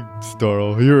surprising,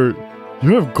 Starl.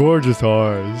 You have gorgeous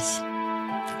eyes.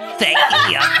 Thank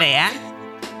you, young man.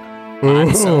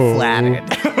 I'm so flattered.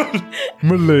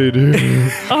 Milady.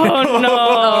 Oh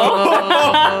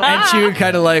no. And she would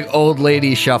kind of like old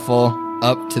lady shuffle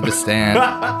up to the stand.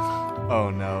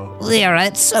 Oh no. Lyra,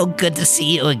 it's so good to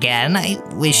see you again. I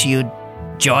wish you'd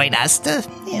join us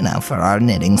for our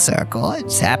knitting circle.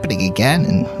 It's happening again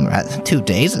in 2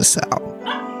 days or so,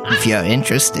 if you're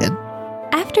interested.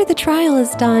 After the trial is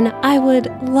done, I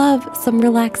would love some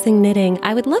relaxing knitting.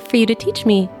 I would love for you to teach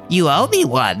me. You owe me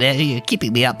one. You're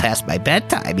keeping me up past my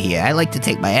bedtime here. I like to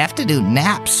take my afternoon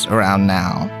naps around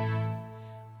now.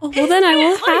 Oh, well, then I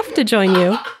will have to join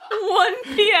you. 1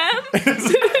 p.m.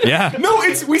 Yeah. No,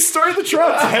 we started the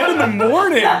trial at 10 in the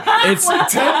morning. It's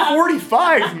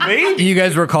 10:45, mate. You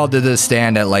guys were called to the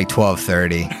stand at like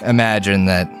 12:30. Imagine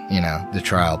that, the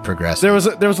trial progressed. There was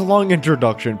a long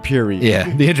introduction period. Yeah,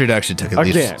 the introduction took at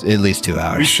least 2 We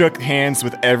hours. shook hands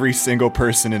with every single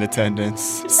person in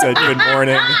attendance. Said good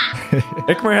morning.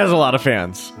 Ikmer has a lot of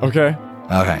fans. Okay.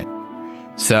 Okay.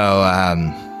 So,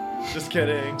 Just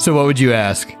kidding. so what would you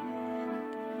ask?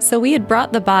 So we had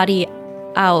brought the body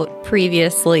out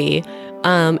previously,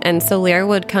 and so Lyra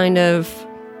would kind of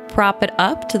prop it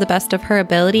up to the best of her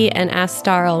ability and ask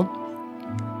Starl,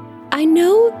 I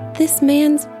know this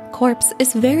man's corpse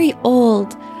is very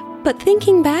old, but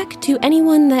thinking back to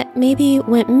anyone that maybe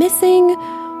went missing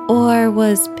or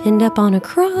was pinned up on a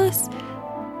cross,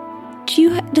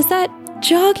 does that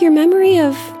jog your memory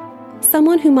of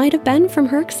someone who might have been from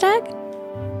Hergstag?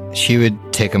 She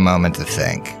would take a moment to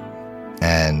think,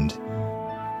 and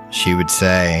she would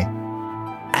say,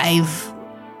 I've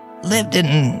lived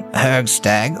in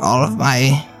Hergstag all of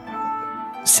my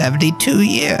 72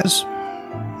 years.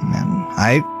 And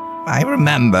I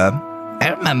remember,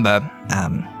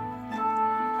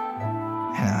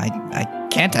 I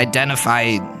can't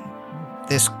identify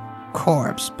this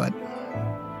corpse, but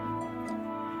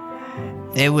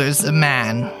there was a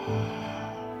man.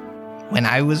 When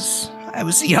I was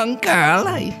a young girl,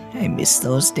 I miss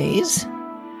those days.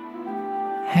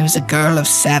 I was a girl of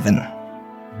 7.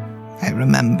 I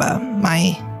remember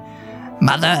my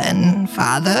mother and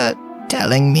father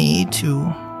telling me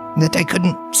that I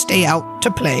couldn't stay out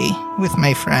to play with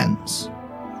my friends.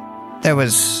 There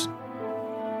was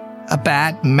a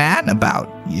bad man about,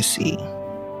 you see.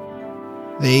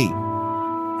 They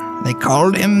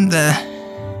called him the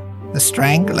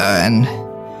Strangler, and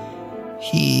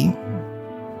he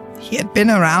had been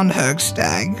around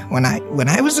Hergstag when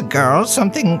I was a girl.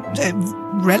 Something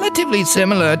relatively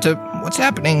similar to what's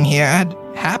happening here had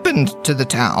happened to the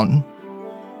town.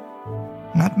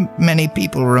 Not many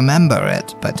people remember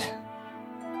it, but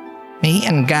me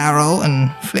and Garrow and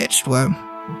Flitch were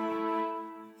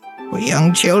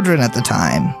young children at the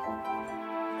time.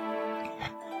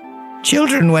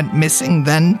 Children went missing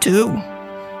then, too.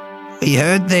 We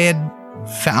heard they had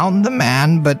found the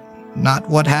man, but not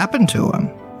what happened to him.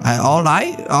 All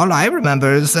I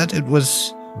remember is that it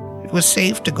was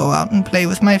safe to go out and play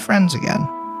with my friends again.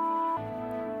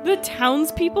 The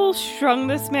townspeople strung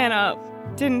this man up,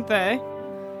 didn't they?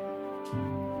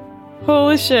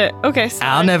 Holy shit. Okay, so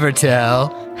I'll never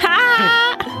tell.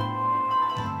 Ha!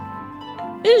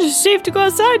 It's just safe to go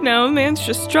outside now. Man's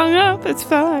just strung up. It's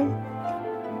fine.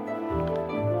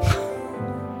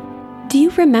 Do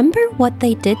you remember what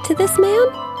they did to this man?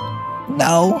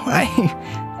 No,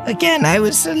 I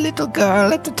was a little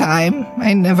girl at the time.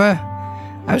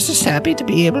 I was just happy to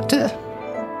be able to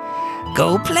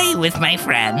go play with my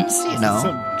friends,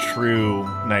 Some true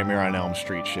Nightmare on Elm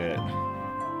Street shit.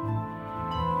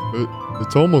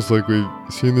 It's almost like we've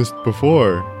seen this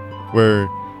before, where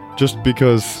just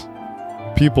because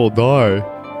people die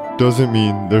doesn't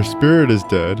mean their spirit is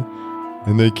dead,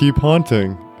 and they keep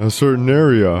haunting a certain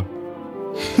area.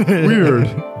 Weird.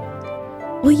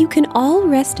 Well, you can all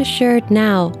rest assured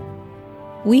now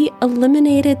we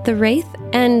eliminated the Wraith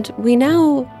and we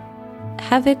now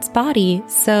have its body.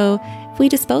 So if we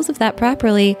dispose of that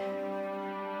properly,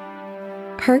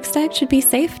 Hergstag should be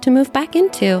safe to move back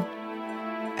into.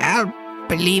 I'll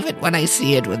believe it when I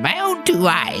see it with my own 2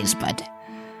 eyes, but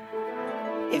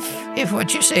if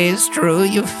what you say is true,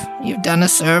 you've done a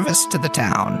service to the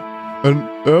town. And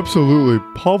absolutely,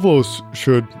 Pavlos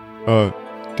should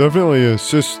definitely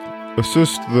assist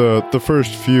the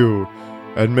first few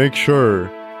and make sure.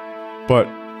 But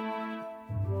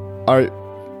I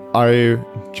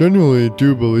genuinely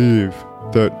do believe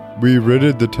that we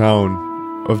ridded the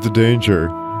town of the danger.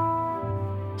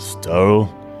 Starl,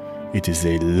 it is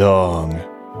a long,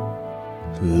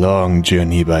 long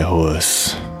journey by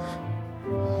horse.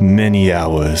 Many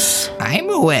hours. I'm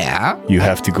aware. You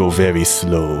have to go very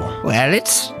slow. Well,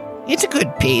 it's a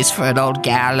good pace for an old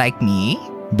gal like me.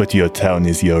 But your town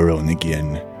is your own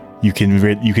again. You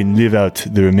can live out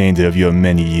the remainder of your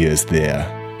many years there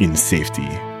in safety.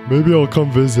 Maybe I'll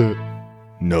come visit.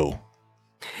 No.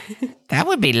 That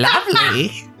would be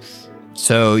lovely.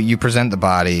 So you present the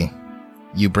body,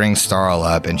 you bring Starl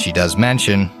up, and she does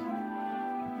mention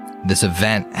this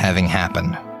event having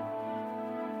happened.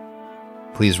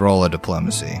 Please roll a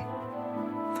diplomacy.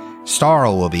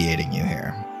 Starl will be aiding you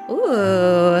here.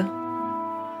 Ooh.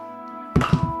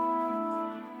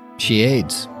 She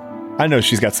aids. I know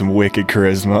she's got some wicked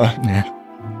charisma. Yeah.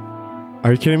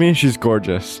 Are you kidding me? She's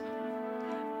gorgeous.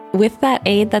 With that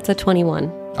aid, that's a 21.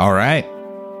 All right.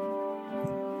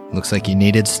 Looks like you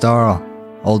needed Starl.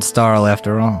 Old Starl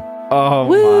after all. Oh,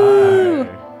 Woo!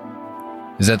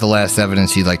 my. Is that the last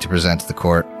evidence you'd like to present to the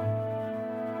court?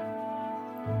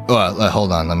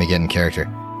 Hold on, let me get in character.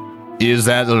 Is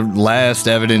that the last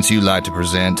evidence you'd like to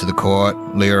present to the court,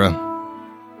 Lyra?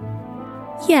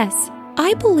 Yes,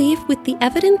 I believe with the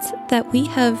evidence that we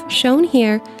have shown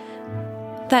here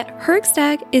that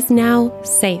Hergstag is now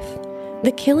safe.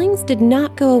 The killings did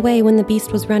not go away when the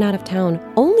beast was run out of town.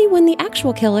 Only when the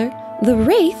actual killer, the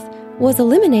Wraith, was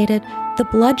eliminated, the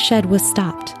bloodshed was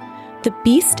stopped. The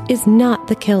beast is not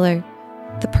the killer.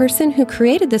 The person who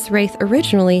created this Wraith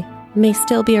originally may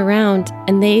still be around,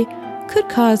 and they could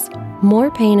cause more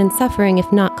pain and suffering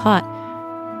if not caught.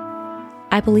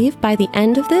 I believe by the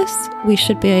end of this, we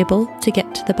should be able to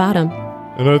get to the bottom.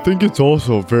 And I think it's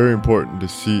also very important to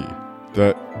see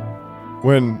that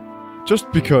just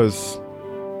because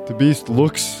the beast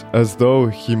looks as though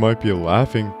he might be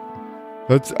laughing,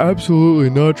 that's absolutely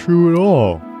not true at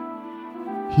all.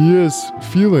 He has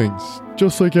feelings,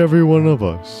 just like every one of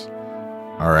us.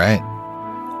 All right.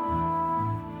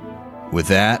 With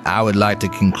that, I would like to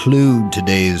conclude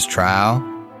today's trial.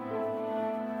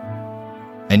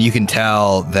 And you can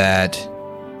tell that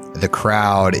the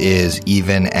crowd is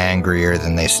even angrier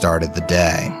than they started the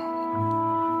day.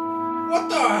 What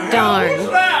the hell Darn. was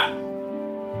that?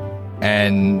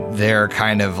 And they're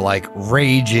kind of like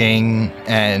raging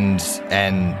and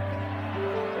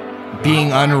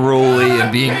being unruly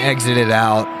and being exited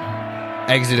out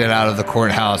of the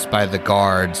courthouse by the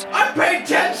guards. I paid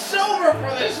 10 silver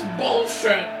for this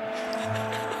bullshit.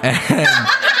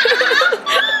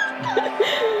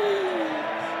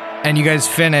 And you guys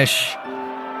finish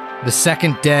the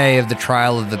second day of the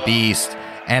trial of the beast,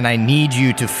 and I need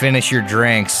you to finish your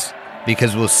drinks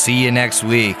because we'll see you next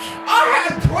week. I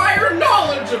had prior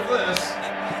knowledge of this.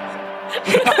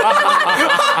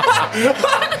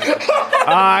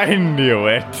 I knew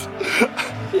it.